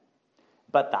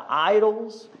 But the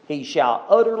idols he shall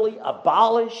utterly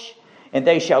abolish, and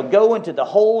they shall go into the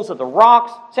holes of the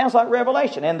rocks. Sounds like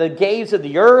Revelation. And the caves of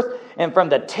the earth, and from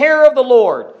the terror of the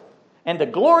Lord and the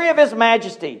glory of his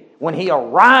majesty, when he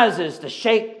arises to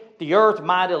shake the earth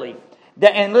mightily.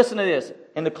 And listen to this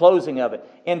in the closing of it.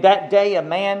 In that day a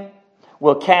man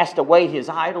will cast away his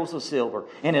idols of silver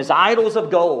and his idols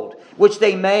of gold, which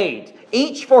they made,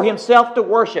 each for himself to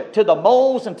worship, to the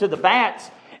moles and to the bats,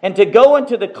 and to go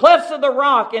into the clefts of the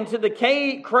rock, into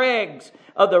the crags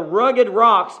of the rugged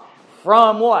rocks,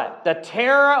 from what? The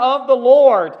terror of the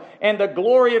Lord and the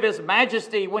glory of his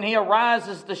majesty, when he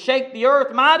arises to shake the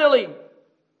earth mightily.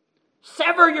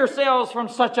 Sever yourselves from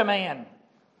such a man.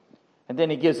 And then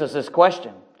he gives us this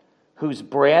question. Whose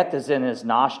breath is in his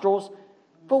nostrils?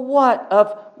 For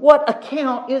what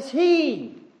account is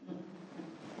he?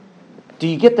 Do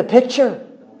you get the picture?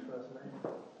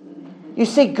 You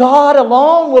see, God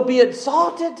alone will be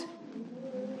exalted.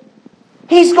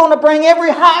 He's going to bring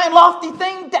every high and lofty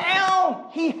thing down.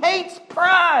 He hates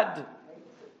pride.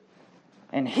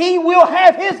 And he will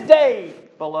have his day,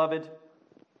 beloved.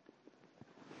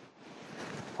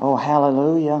 Oh,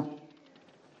 hallelujah.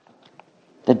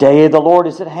 The day of the Lord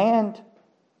is at hand.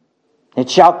 It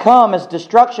shall come as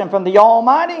destruction from the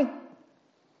Almighty.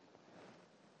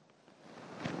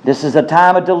 This is a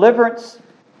time of deliverance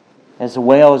as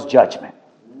well as judgment.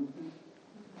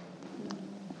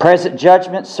 Present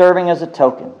judgment serving as a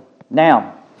token.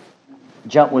 Now,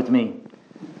 jump with me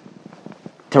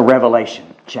to Revelation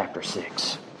chapter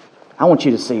 6. I want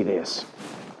you to see this.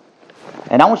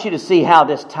 And I want you to see how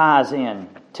this ties in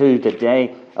to the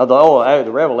day of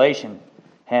the Revelation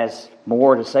has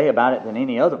more to say about it than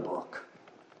any other book.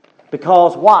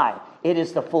 Because why? It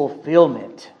is the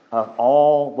fulfillment of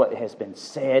all what has been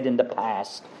said in the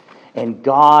past. And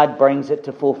God brings it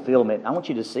to fulfillment. I want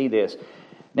you to see this.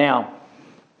 Now,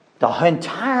 the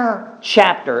entire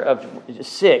chapter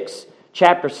 6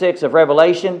 of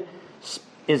Revelation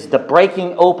is the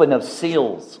breaking open of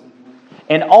seals.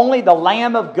 And only the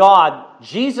Lamb of God,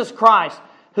 Jesus Christ,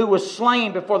 who was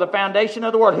slain before the foundation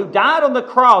of the world, who died on the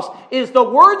cross, is the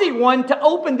worthy one to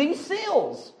open these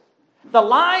seals. The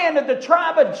Lion of the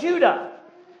tribe of Judah.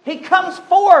 He comes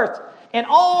forth, and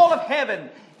all of heaven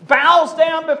bows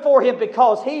down before him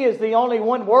because he is the only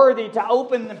one worthy to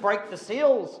open and break the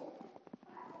seals.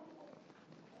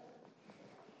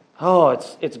 Oh,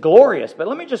 it's glorious. But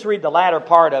let me just read the latter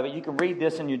part of it. You can read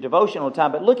this in your devotional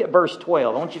time. But look at verse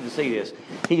 12. I want you to see this.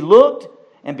 He looked,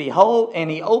 and behold, and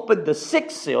he opened the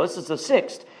sixth seal. This is the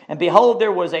sixth. And behold,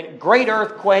 there was a great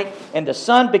earthquake, and the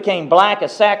sun became black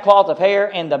as sackcloth of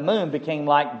hair, and the moon became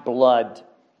like blood.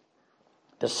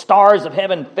 The stars of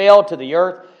heaven fell to the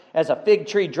earth as a fig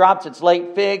tree drops its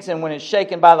late figs, and when it's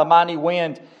shaken by the mighty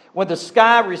wind. When the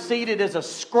sky receded as a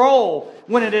scroll,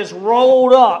 when it is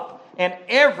rolled up, and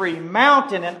every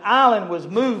mountain and island was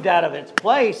moved out of its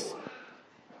place.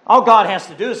 All God has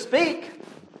to do is speak.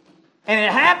 And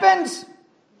it happens.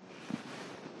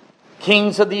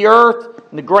 Kings of the earth,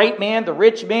 the great men, the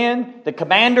rich men, the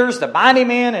commanders, the mighty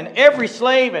men, and every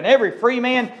slave and every free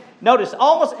man. Notice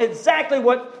almost exactly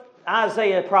what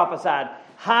Isaiah prophesied.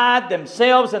 Hide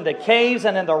themselves in the caves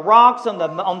and in the rocks on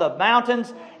the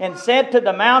mountains, and said to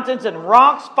the mountains and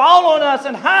rocks, fall on us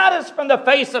and hide us from the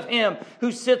face of him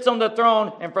who sits on the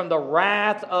throne and from the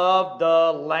wrath of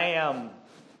the Lamb.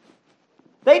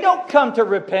 They don't come to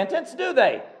repentance, do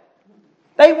they?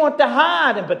 They want to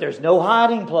hide, but there's no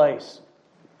hiding place.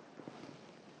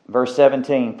 Verse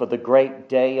 17, for the great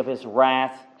day of his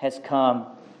wrath has come,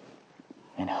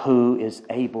 and who is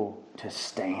able to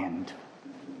stand?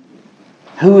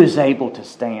 Who is able to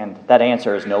stand? That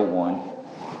answer is no one.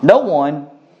 No one.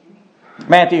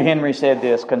 Matthew Henry said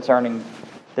this concerning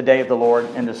the day of the Lord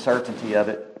and the certainty of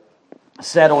it.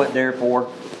 Settle it therefore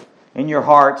in your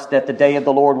hearts that the day of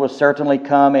the Lord will certainly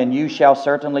come, and you shall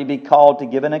certainly be called to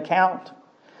give an account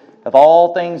of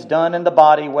all things done in the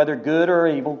body, whether good or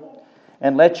evil.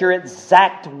 And let your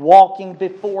exact walking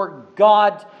before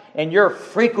God and your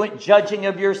frequent judging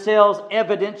of yourselves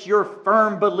evidence your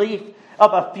firm belief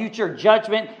of a future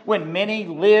judgment when many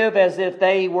live as if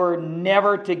they were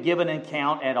never to give an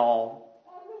account at all.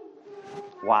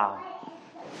 Wow.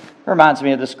 Reminds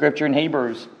me of the scripture in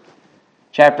Hebrews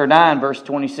chapter 9, verse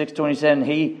 26, 27.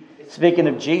 Speaking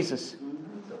of Jesus,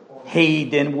 He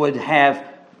then would have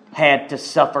had to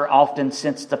suffer often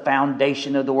since the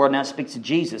foundation of the world. Now it speaks of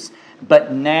Jesus.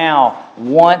 But now,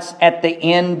 once at the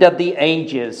end of the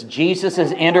ages, Jesus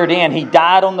has entered in. He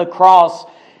died on the cross,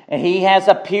 and He has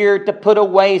appeared to put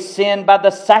away sin by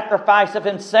the sacrifice of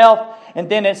Himself. And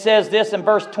then it says this in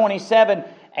verse 27,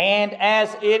 and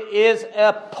as it is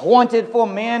appointed for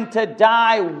men to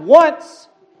die once,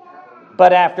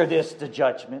 but after this the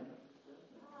judgment.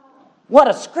 What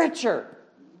a scripture!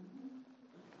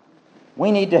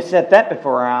 We need to set that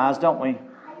before our eyes, don't we?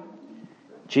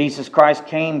 Jesus Christ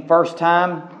came first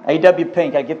time. A.W.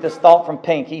 Pink, I get this thought from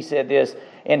Pink. He said this,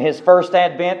 in His first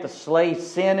advent to slay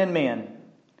sin in men.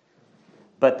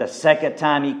 But the second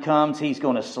time He comes, He's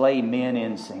going to slay men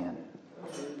in sin.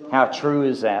 How true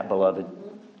is that, beloved?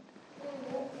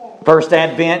 First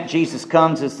advent, Jesus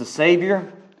comes as the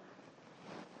Savior.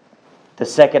 The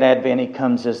second advent, He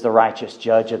comes as the righteous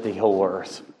judge of the whole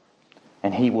earth.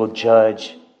 And He will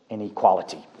judge in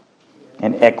equality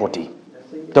and equity.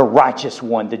 The righteous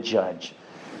one, the judge.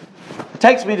 It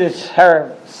takes me to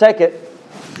our second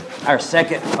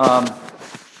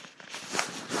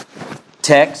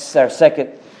text, our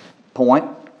second point.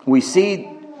 We see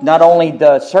not only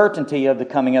the certainty of the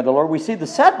coming of the Lord, we see the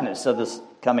suddenness of the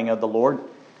coming of the Lord.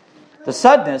 The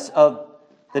suddenness of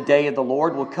the day of the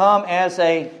Lord will come as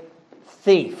a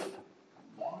thief.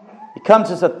 It comes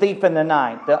as a thief in the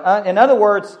night. In other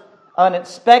words,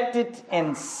 unexpected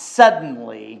and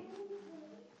suddenly,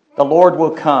 the Lord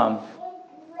will come.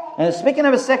 And speaking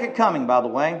of His second coming, by the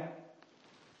way,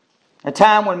 a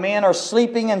time when men are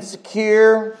sleeping and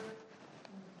secure,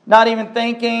 not even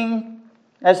thinking,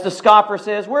 as the scoffer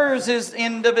says, where is His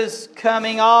end of His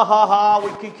coming? Ah, ha, ha,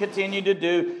 we can continue to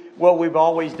do what we've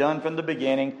always done from the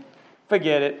beginning.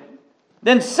 Forget it.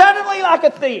 Then suddenly, like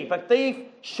a thief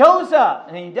shows up,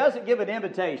 and He doesn't give an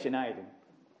invitation either.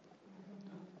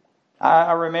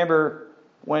 I remember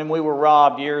when we were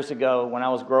robbed years ago, when I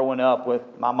was growing up with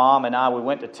my mom and I, we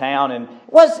went to town, and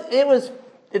it was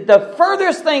the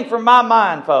furthest thing from my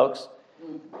mind, folks,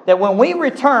 that when we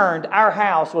returned, our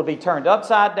house would be turned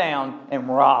upside down and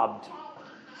robbed.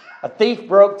 A thief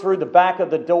broke through the back of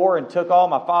the door and took all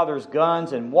my father's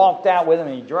guns and walked out with them.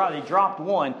 And he dropped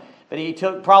one, but he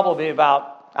took probably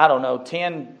about,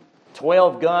 10,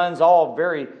 12 guns, all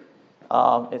very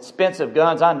expensive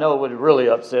guns. I know it would really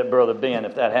upset Brother Ben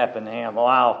if that happened to him.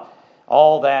 Wow,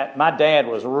 all that. My dad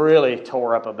was really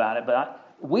tore up about it, but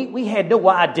we had no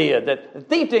idea that the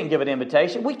thief didn't give an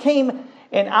invitation. We came,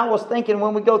 and I was thinking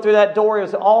when we go through that door, it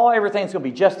was everything's going to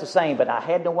be just the same, but I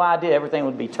had no idea everything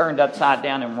would be turned upside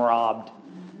down and robbed.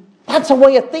 That's the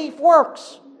way a thief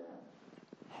works.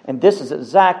 And this is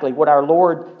exactly what our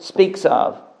Lord speaks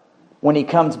of when He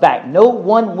comes back. No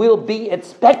one will be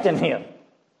expecting Him.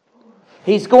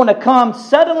 He's going to come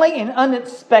suddenly and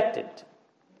unexpected.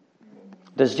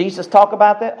 Does Jesus talk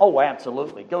about that? Oh,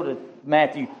 absolutely. Go to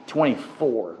Matthew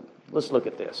 24. Let's look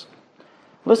at this.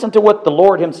 Listen to what the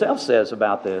Lord Himself says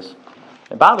about this.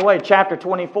 And by the way, chapter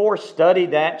 24, study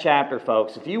that chapter,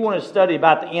 folks. If you want to study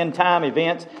about the end time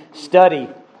events, study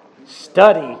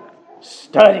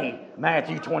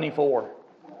Matthew 24.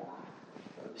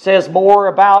 It says more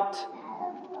about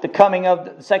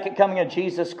the second coming of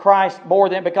Jesus Christ more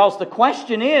than, because the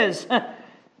question is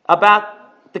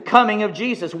about the coming of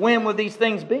Jesus. When will these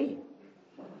things be?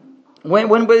 When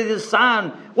will be the sign?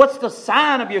 What's the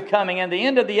sign of your coming and the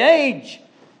end of the age?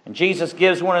 And Jesus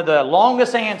gives one of the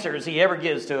longest answers He ever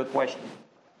gives to a question.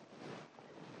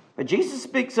 But Jesus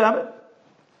speaks of it.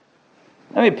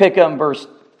 Let me pick up in verse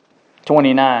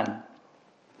 29.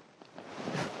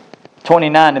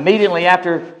 29, immediately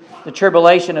after the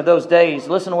tribulation of those days,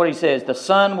 listen to what He says. The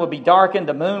sun will be darkened,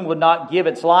 the moon will not give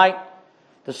its light.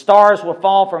 The stars will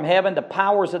fall from heaven, the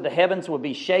powers of the heavens will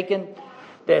be shaken.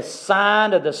 The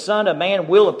sign of the Son of Man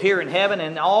will appear in heaven,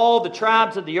 and all the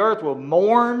tribes of the earth will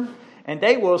mourn, and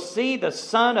they will see the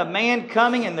Son of Man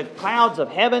coming in the clouds of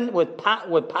heaven with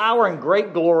power and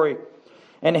great glory.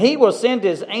 And He will send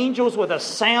His angels with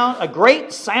a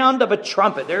great sound of a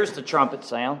trumpet. There's the trumpet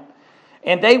sound.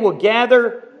 And they will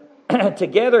gather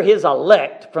together His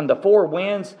elect from the four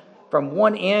winds, from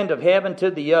one end of heaven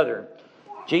to the other.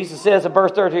 Jesus says in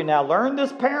verse 32, now learn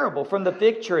this parable from the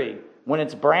fig tree. When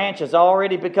its branch has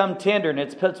already become tender and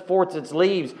it puts forth its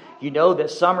leaves, you know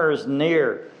that summer is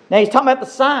near. Now He's talking about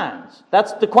the signs.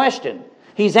 That's the question.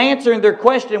 He's answering their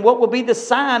question, what will be the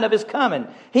sign of His coming?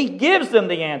 He gives them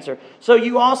the answer. So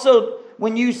you also,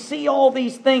 when you see all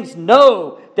these things,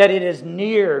 know that it is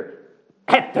near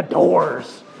at the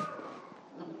doors.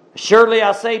 Surely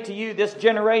I say to you, this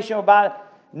generation will by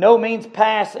no means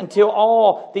pass until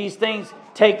all these things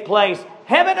take place.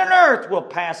 heaven and earth will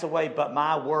pass away, but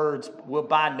my words will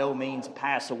by no means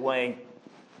pass away.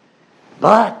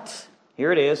 But,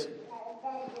 here it is.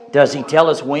 Does he tell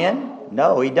us when?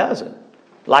 No, he doesn't.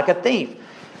 Like a thief.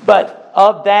 But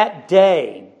of that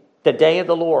day, the day of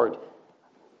the Lord,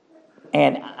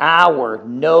 an hour,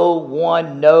 no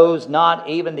one knows, not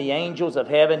even the angels of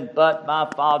heaven, but my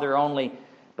Father only.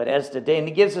 But as the day, and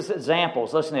he gives us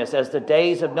examples. Listen to this. As the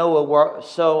days of Noah were,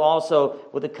 so also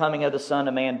will the coming of the Son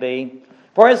of Man be.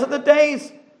 For as of the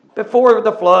days before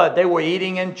the flood, they were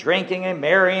eating and drinking and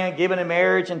marrying and giving in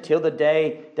marriage until the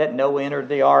day that Noah entered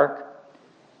the ark,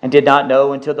 and did not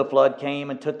know until the flood came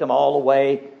and took them all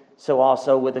away. So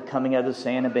also will the coming of the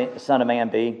Son of Man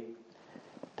be.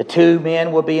 The two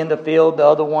men will be in the field, the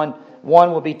other one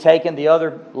will be taken, the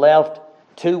other left.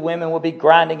 Two women will be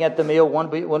grinding at the mill, one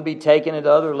will be taken and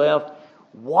the other left.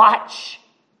 Watch,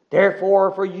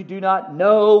 therefore, for you do not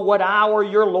know what hour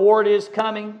your Lord is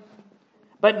coming.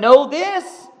 But know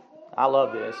this, I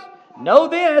love this, know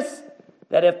this,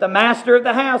 that if the master of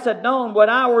the house had known what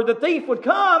hour the thief would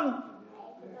come,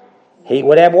 he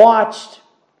would have watched.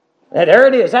 And there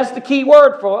it is, that's the key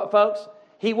word, folks.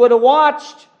 He would have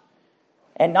watched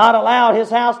and not allowed his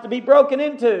house to be broken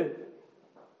into.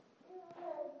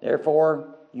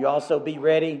 Therefore, you also be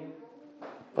ready,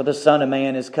 for the Son of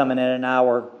Man is coming at an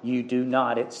hour you do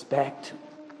not expect.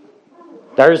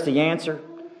 There's the answer.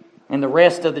 And the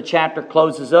rest of the chapter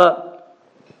closes up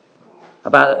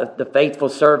about the faithful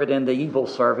servant and the evil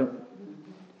servant.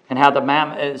 And how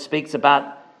it speaks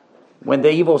about when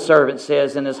the evil servant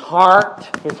says in his heart,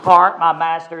 my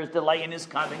master is delaying his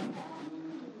coming.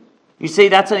 You see,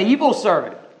 that's an evil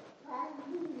servant.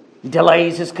 He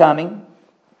delays his coming.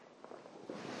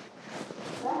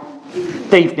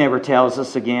 Thief never tells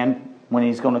us again when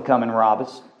he's going to come and rob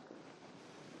us.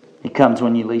 He comes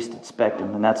when you least expect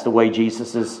him. And that's the way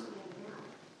Jesus'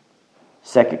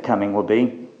 second coming will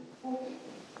be.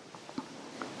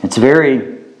 It's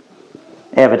very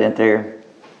evident there.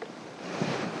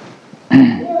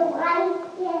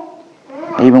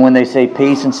 Even when they say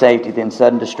peace and safety, then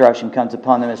sudden destruction comes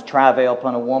upon them as travail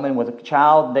upon a woman with a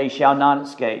child, they shall not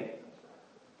escape.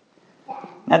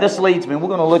 Now this leads me, we're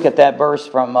going to look at that verse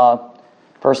from 1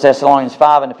 Thessalonians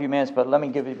 5 in a few minutes, but let me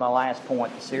give you my last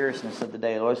point, the seriousness of the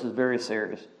day. Lord, this is very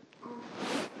serious.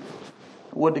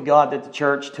 Would to God that the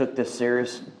church took this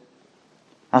serious.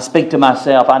 I speak to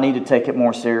myself, I need to take it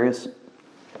more serious.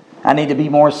 I need to be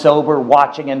more sober,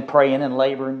 watching and praying and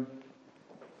laboring.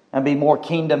 And be more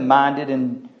kingdom-minded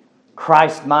and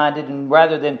Christ-minded. And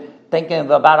rather than thinking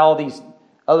about all these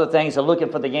other things and looking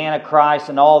for the Antichrist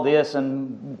and all this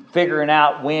and figuring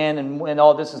out when and when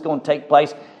all this is going to take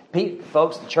place.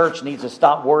 Folks, the church needs to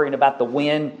stop worrying about the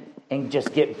when and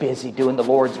just get busy doing the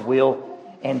Lord's will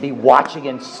and be watching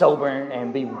and sober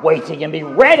and be waiting and be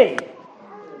ready.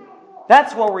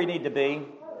 That's where we need to be.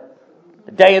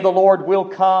 The day of the Lord will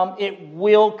come. It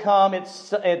will come.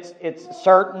 It's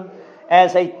certain.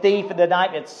 As a thief in the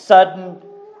night, it's sudden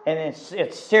and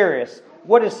it's serious.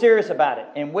 What is serious about it?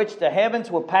 In which the heavens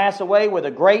will pass away with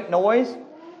a great noise.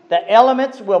 The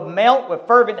elements will melt with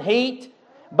fervent heat.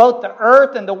 Both the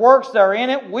earth and the works that are in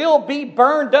it will be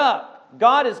burned up.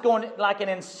 God is going like an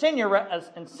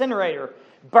incinerator.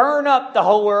 Burn up the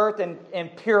whole earth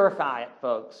and purify it,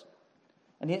 folks.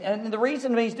 And the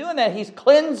reason He's doing that, He's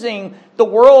cleansing the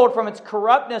world from its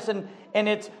corruptness and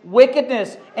its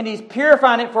wickedness. And He's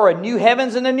purifying it for a new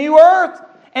heavens and a new earth.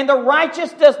 And the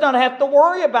righteous does not have to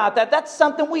worry about that. That's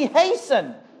something we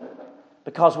hasten.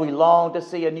 Because we long to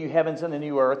see a new heavens and a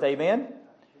new earth. Amen?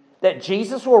 That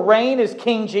Jesus will reign as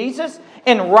King Jesus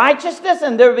in righteousness.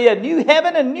 And there will be a new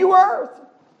heaven and new earth.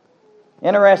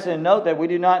 Interesting to note that we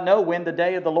do not know when the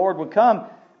day of the Lord will come.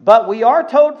 But we are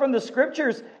told from the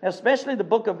Scriptures, especially the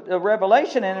book of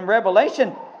Revelation, and in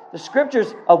Revelation, the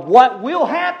Scriptures of what will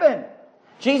happen.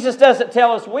 Jesus doesn't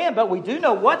tell us when, but we do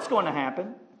know what's going to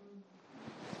happen.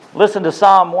 Listen to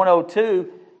Psalm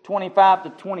 102, 25 to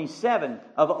 27.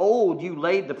 Of old you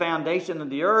laid the foundation of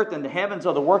the earth, and the heavens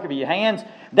are the work of your hands.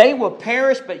 They will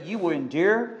perish, but you will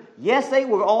endure. Yes, they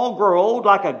will all grow old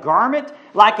like a garment,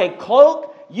 like a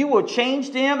cloak. You will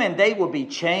change them, and they will be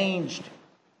changed.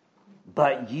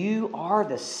 But you are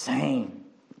the same,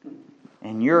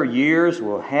 and your years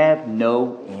will have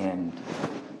no end.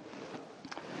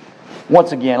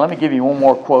 Once again, let me give you one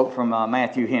more quote from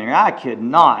Matthew Henry. I could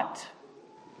not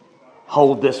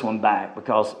hold this one back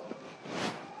because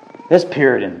this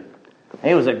Puritan,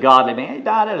 he was a godly man. He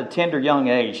died at a tender young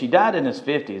age. He died in his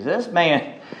 50s. This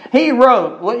man, he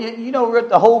wrote, wrote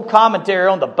the whole commentary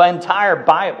on the entire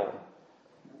Bible.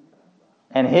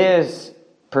 And his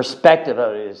perspective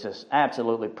of it is just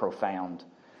absolutely profound.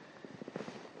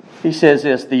 He says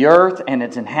this, the earth and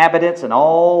its inhabitants and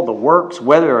all the works,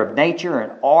 whether of nature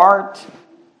and art,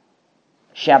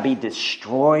 shall be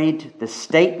destroyed. The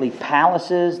stately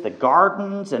palaces, the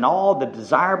gardens, and all the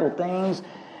desirable things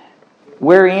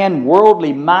wherein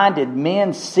worldly-minded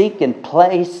men seek and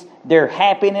place their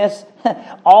happiness,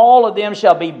 all of them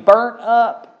shall be burnt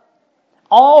up.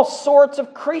 All sorts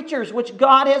of creatures which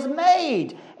God has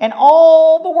made, and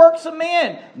all the works of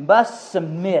men must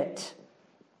submit.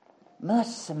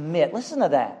 Must submit. Listen to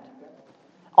that.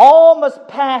 All must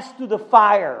pass through the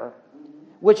fire,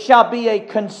 which shall be a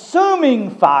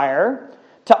consuming fire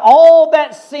to all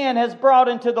that sin has brought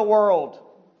into the world.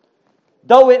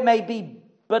 Though it may be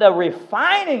but a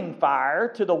refining fire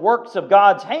to the works of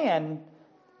God's hand,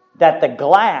 that the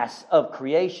glass of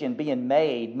creation being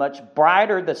made much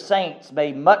brighter, the saints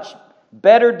may much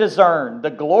better discern the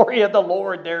glory of the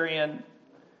Lord therein.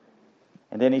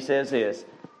 And then he says this,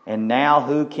 and now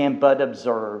who can but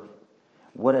observe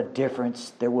what a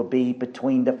difference there will be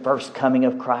between the first coming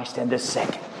of Christ and the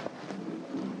second.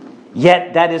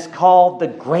 Yet that is called the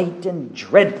great and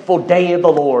dreadful day of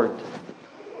the Lord.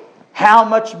 How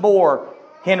much more,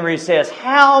 Henry says,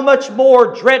 how much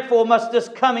more dreadful must this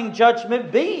coming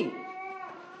judgment be?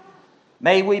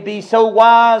 May we be so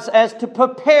wise as to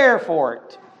prepare for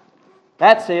it.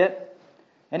 That's it.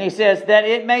 And he says that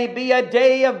it may be a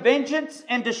day of vengeance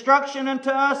and destruction unto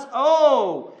us.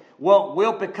 Oh, what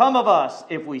will become of us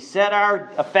if we set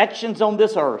our affections on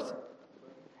this earth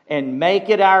and make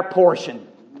it our portion,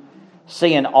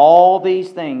 seeing all these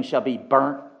things shall be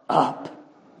burnt up.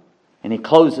 And he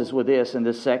closes with this in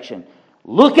this section.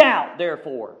 Look out,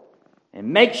 therefore, and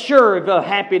make sure of a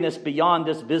happiness beyond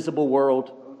this visible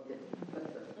world,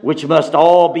 which must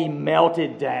all be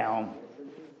melted down.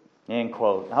 End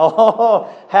quote.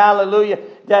 Oh, hallelujah.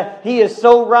 That he is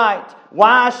so right.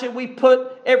 Why should we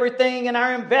put everything in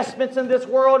our investments in this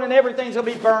world and everything's going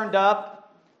to be burned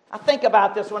up? I think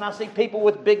about this when I see people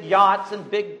with big yachts and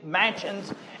big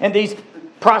mansions and these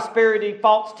prosperity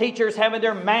false teachers having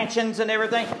their mansions and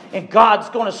everything, and God's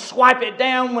going to swipe it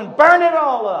down and burn it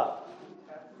all up.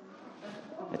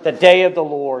 At the day of the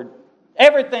Lord,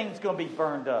 everything's going to be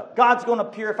burned up. God's going to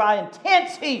purify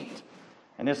intense heat.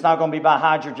 And it's not going to be by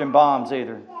hydrogen bombs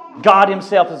either. God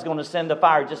himself is going to send the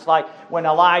fire, just like when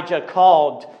Elijah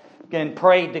called and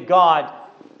prayed to God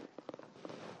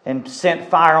and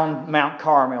sent fire on Mount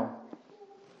Carmel.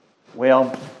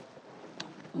 Well,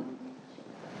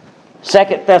 2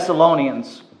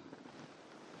 Thessalonians.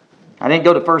 I didn't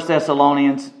go to 1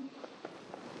 Thessalonians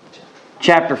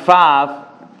chapter 5.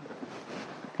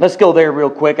 Let's go there real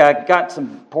quick. I got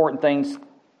some important things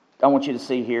I want you to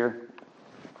see here.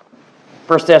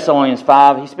 1 Thessalonians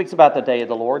 5, he speaks about the day of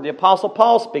the Lord. The Apostle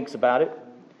Paul speaks about it.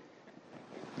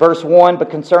 Verse 1, but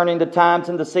concerning the times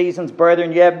and the seasons,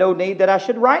 brethren, you have no need that I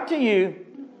should write to you.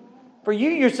 For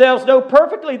you yourselves know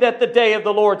perfectly that the day of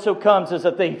the Lord so comes as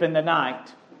a thief in the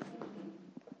night.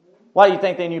 Why do you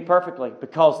think they knew perfectly?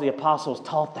 Because the apostles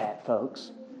taught that,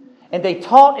 folks. And they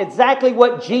taught exactly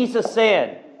what Jesus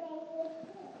said.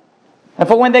 And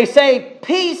for when they say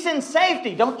peace and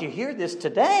safety, don't you hear this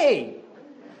today?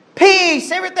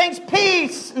 Peace, everything's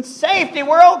peace and safety.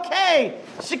 We're okay.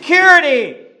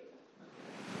 Security.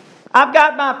 I've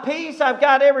got my peace. I've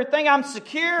got everything. I'm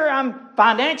secure. I'm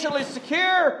financially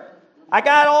secure. I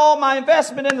got all my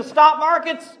investment in the stock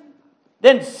markets.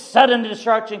 Then sudden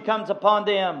destruction comes upon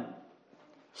them.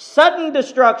 Sudden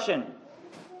destruction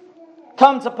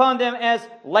comes upon them as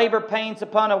labor pains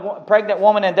upon a pregnant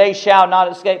woman, and they shall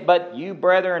not escape. But you,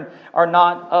 brethren, are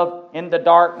not in the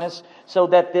darkness, so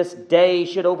that this day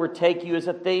should overtake you as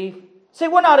a thief. See,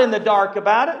 we're not in the dark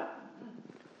about it.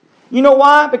 You know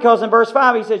why? Because in verse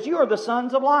 5 he says, you are the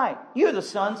sons of light. You are the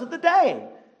sons of the day.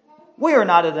 We are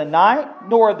not of the night,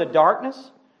 nor of the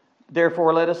darkness.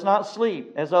 Therefore let us not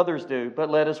sleep as others do, but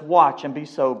let us watch and be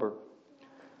sober.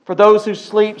 For those who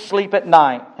sleep, sleep at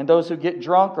night, and those who get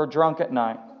drunk are drunk at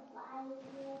night.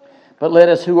 But let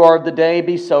us who are of the day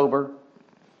be sober.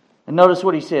 And notice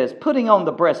what he says, putting on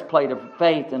the breastplate of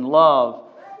faith and love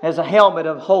as a helmet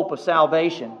of hope of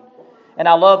salvation. And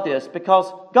I love this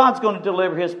because God's going to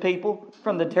deliver His people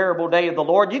from the terrible day of the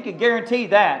Lord. You can guarantee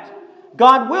that.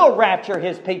 God will rapture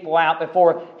His people out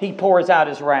before He pours out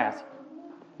His wrath.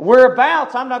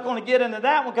 Whereabouts, I'm not going to get into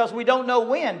that one because we don't know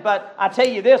when. But I tell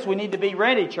you this, we need to be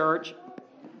ready, church.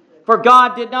 For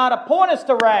God did not appoint us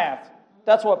to wrath.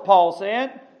 That's what Paul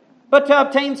said. But to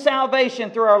obtain salvation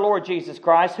through our Lord Jesus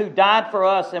Christ, who died for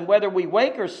us. And whether we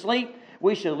wake or sleep,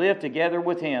 we shall live together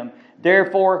with Him.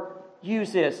 Therefore,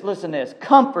 use this, listen to this.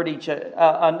 Comfort each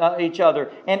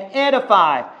other and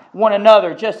edify, one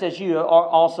another, just as you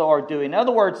also are doing. In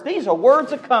other words, these are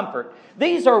words of comfort.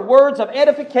 These are words of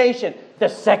edification. The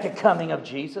second coming of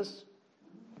Jesus.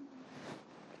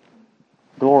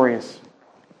 Glorious.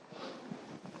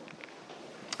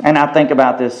 And I think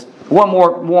about this. One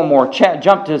more.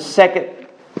 Jump to 2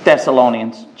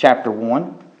 Thessalonians chapter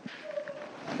 1.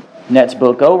 Next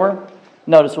book over.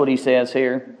 Notice what he says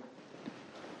here.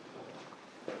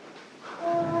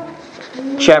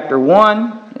 Chapter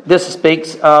 1. This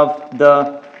speaks of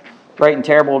the great and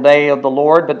terrible day of the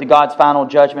Lord, but the God's final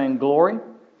judgment and glory.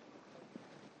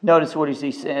 Notice what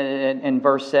he said in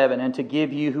verse 7. And to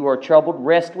give you who are troubled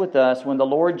rest with us when the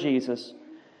Lord Jesus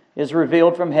is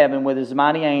revealed from heaven with His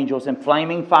mighty angels in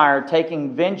flaming fire,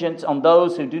 taking vengeance on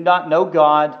those who do not know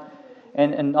God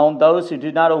and on those who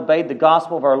do not obey the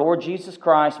gospel of our Lord Jesus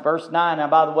Christ. Verse 9. Now,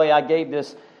 by the way, I gave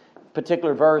this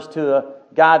particular verse to a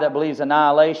guy that believes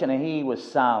annihilation, and he was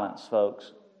silenced,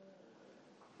 folks.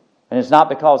 And it's not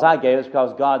because I gave it, it's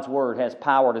because God's Word has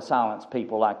power to silence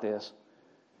people like this.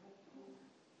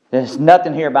 There's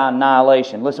nothing here about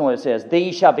annihilation. Listen to what it says.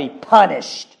 These shall be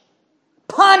punished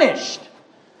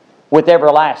with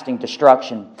everlasting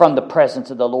destruction from the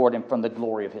presence of the Lord and from the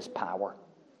glory of His power,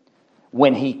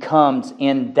 when He comes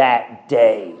in that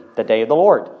day, the day of the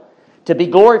Lord, to be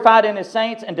glorified in His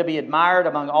saints and to be admired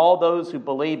among all those who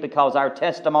believe, because our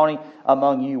testimony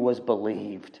among you was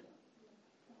believed.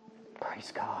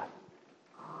 Praise God.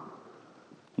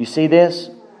 You see this?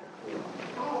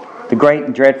 The great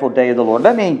and dreadful day of the Lord.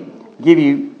 Let me give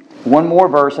you one more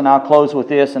verse and I'll close with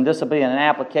this. And this will be an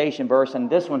application verse. And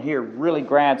this one here really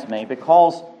grabs me,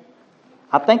 because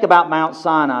I think about Mount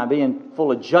Sinai being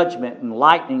full of judgment and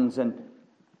lightnings and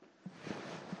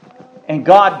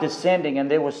God descending.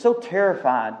 And they were so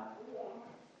terrified.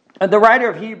 And the writer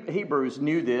of Hebrews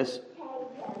knew this.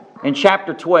 In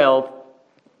chapter 12,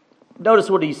 notice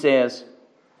what he says.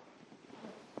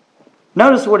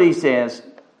 Notice what he says,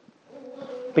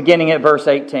 beginning at verse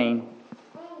 18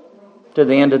 to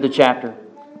the end of the chapter.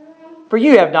 For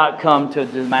you have not come to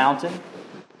the mountain.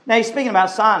 Now he's speaking about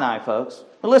Sinai, folks.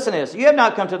 But listen to this. You have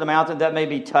not come to the mountain that may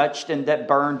be touched and that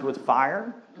burned with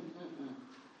fire,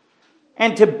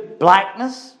 and to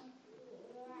blackness,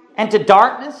 and to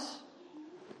darkness,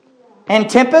 and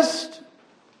tempest.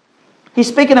 He's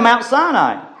speaking of Mount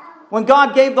Sinai, when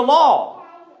God gave the law,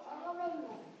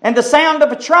 and the sound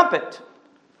of a trumpet,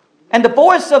 and the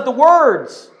voice of the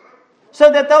words,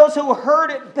 so that those who heard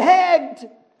it begged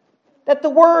that the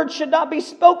word should not be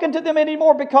spoken to them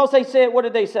anymore, because they said, what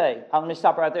did they say? Let me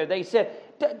stop right there. They said,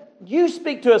 you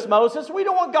speak to us, Moses. We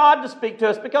don't want God to speak to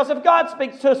us, because if God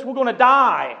speaks to us, we're going to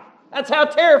die. That's how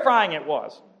terrifying it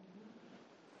was.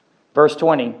 Verse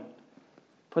 20,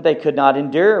 for they could not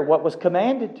endure what was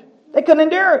commanded. They couldn't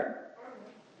endure it.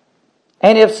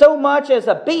 And if so much as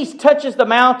a beast touches the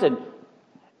mountain,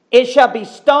 it shall be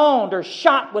stoned or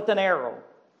shot with an arrow.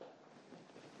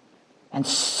 And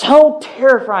so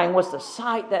terrifying was the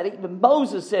sight that even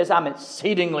Moses says, I'm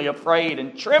exceedingly afraid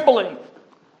and trembling.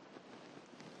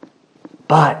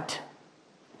 But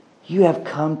you have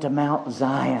come to Mount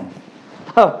Zion.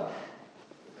 Oh,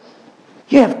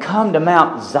 you have come to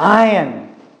Mount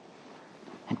Zion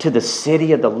and to the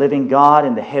city of the living God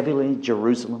and the heavenly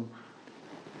Jerusalem,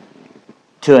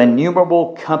 to an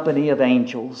innumerable company of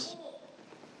angels.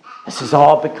 This is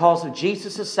all because of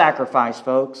Jesus' sacrifice,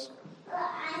 folks.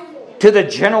 To the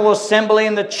general assembly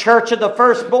and the church of the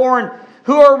firstborn,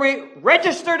 who are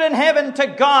registered in heaven, to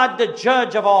God, the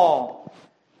judge of all.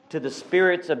 To the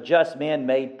spirits of just men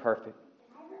made perfect.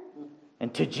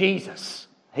 And to Jesus,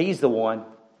 He's the one,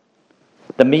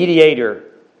 the mediator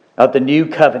of the new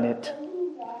covenant.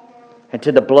 And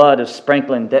to the blood of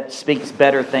sprinkling that speaks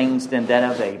better things than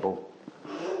that of Abel.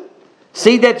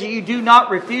 See that you do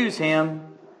not refuse Him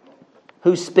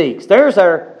who speaks. There's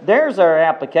our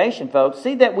application, folks.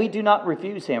 See that we do not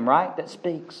refuse Him, right? That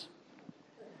speaks.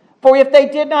 For if they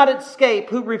did not escape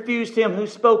who refused Him who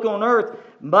spoke on earth,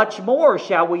 much more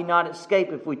shall we not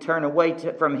escape if we turn away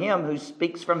from Him who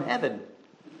speaks from heaven,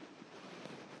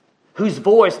 whose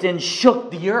voice then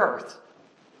shook the earth.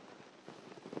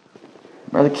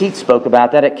 Brother Keith spoke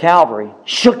about that at Calvary.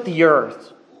 Shook the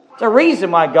earth. It's a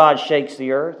reason why God shakes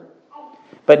the earth.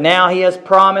 But now He has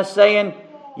promised, saying,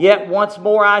 yet once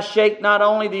more I shake not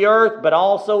only the earth, but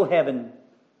also heaven.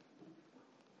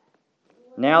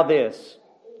 Now this,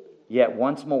 yet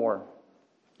once more,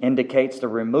 indicates the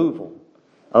removal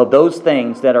of those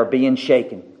things that are being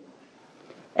shaken,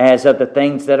 as of the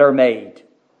things that are made,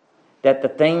 that the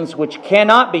things which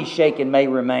cannot be shaken may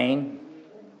remain.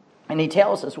 And He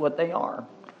tells us what they are.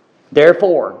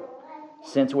 Therefore,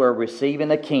 since we're receiving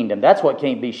the kingdom, that's what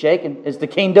can't be shaken, is the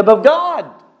kingdom of God.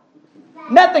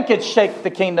 Nothing can shake the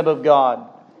kingdom of God.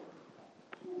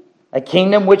 A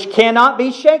kingdom which cannot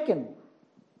be shaken.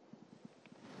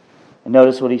 And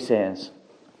notice what he says.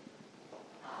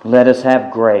 Let us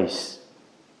have grace.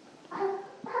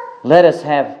 Let us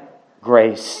have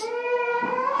grace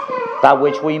by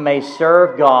which we may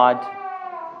serve God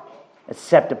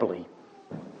acceptably,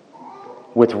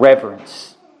 with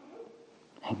reverence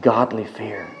and godly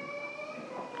fear.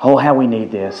 Oh, how we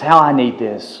need this. How I need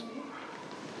this.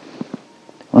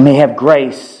 We may have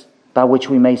grace by which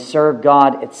we may serve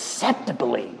God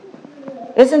acceptably.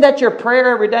 Isn't that your prayer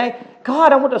every day?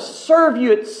 God, I want to serve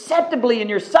you acceptably in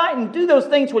your sight and do those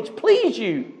things which please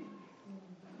you.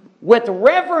 With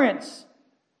reverence,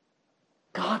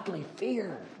 godly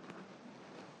fear.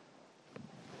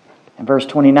 And verse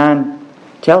 29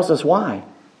 tells us why.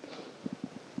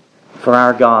 For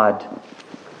our God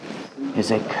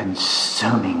is a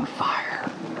consuming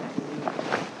fire.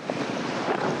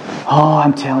 Oh,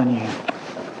 I'm telling you.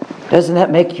 Doesn't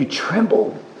that make you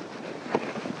tremble?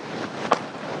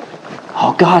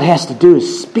 All God has to do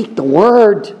is speak the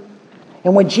word.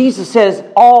 And when Jesus says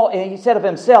and He said of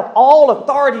Himself, all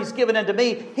authority is given unto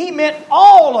me, He meant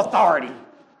all authority.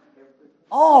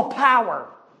 All power.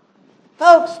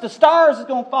 Folks, the stars is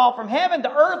going to fall from heaven.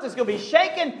 The earth is going to be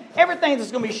shaken. Everything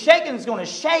that's going to be shaken is going to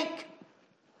shake.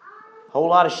 A whole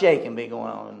lot of shaking be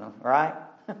going on, right?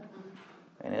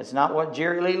 And it's not what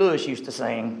Jerry Lee Lewis used to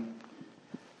sing.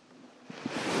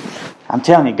 I'm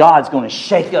telling you, God's going to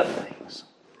shake up things.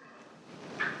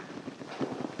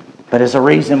 But there's a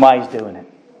reason why He's doing it.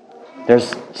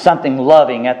 There's something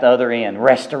loving at the other end,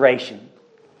 restoration.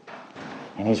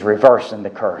 And He's reversing the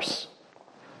curse.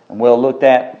 And we'll look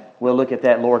at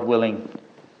that, Lord willing,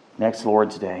 next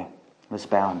Lord's Day. Let's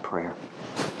bow in prayer.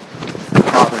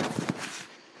 Father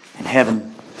in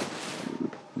heaven,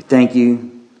 we thank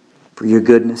you for your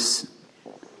goodness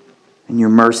and your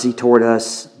mercy toward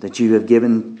us that you have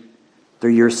given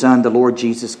through your Son, the Lord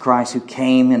Jesus Christ, who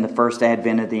came in the first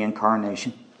advent of the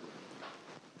Incarnation,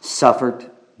 suffered,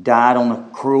 died on a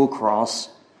cruel cross,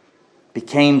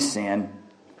 became sin,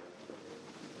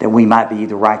 that we might be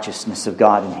the righteousness of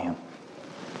God in Him.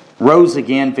 Rose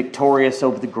again victorious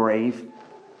over the grave,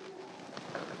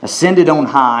 ascended on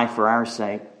high for our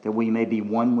sake, that we may be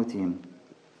one with Him.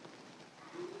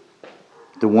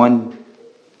 The one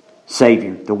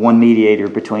Savior, the one mediator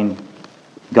between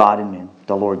God and men,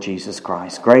 the Lord Jesus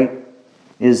Christ. Great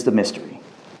is the mystery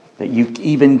that you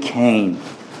even came.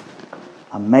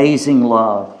 Amazing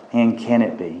love, and can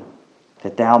it be,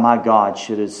 that thou, my God,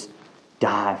 shouldest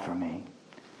die for me.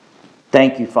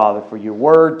 Thank you, Father, for your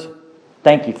word.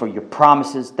 Thank you for your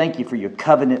promises. Thank you for your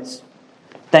covenants.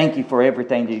 Thank you for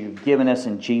everything that you've given us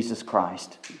in Jesus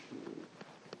Christ.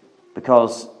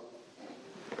 Because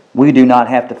we do not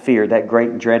have to fear that great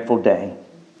and dreadful day,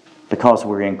 because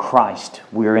we're in Christ.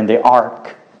 We're in the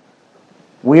ark.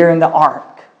 We're in the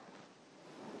ark.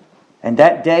 And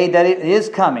that day that it is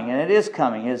coming,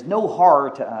 is no horror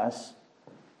to us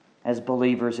as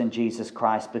believers in Jesus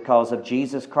Christ, because of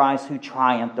Jesus Christ who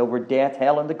triumphed over death,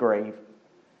 hell, and the grave.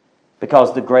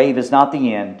 Because the grave is not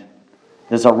the end.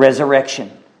 There's a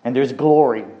resurrection and there's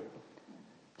glory.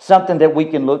 Something that we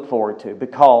can look forward to,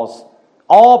 because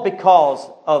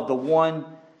of the one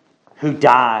who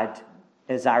died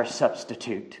as our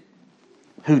substitute,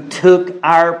 who took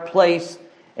our place.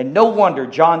 And no wonder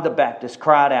John the Baptist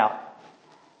cried out,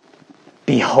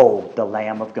 "Behold the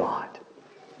Lamb of God,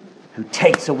 who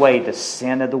takes away the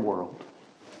sin of the world."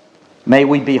 May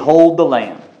we behold the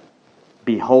Lamb.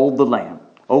 Behold the Lamb.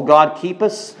 Oh God, keep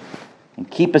us, and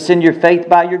keep us in your faith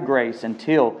by your grace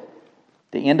until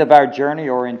the end of our journey,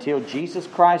 or until Jesus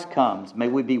Christ comes. May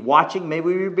we be watching, may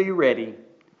we be ready.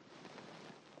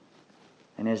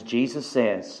 And as Jesus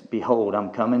says, "Behold,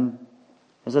 I'm coming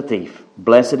as a thief.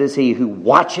 Blessed is he who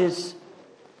watches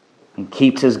and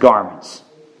keeps his garments,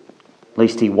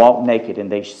 lest he walk naked and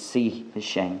they see his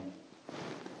shame."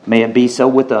 May it be so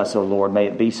with us, O Lord. May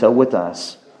it be so with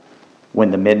us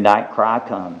when the midnight cry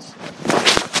comes.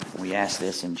 We ask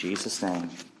this in Jesus'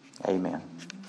 name. Amen.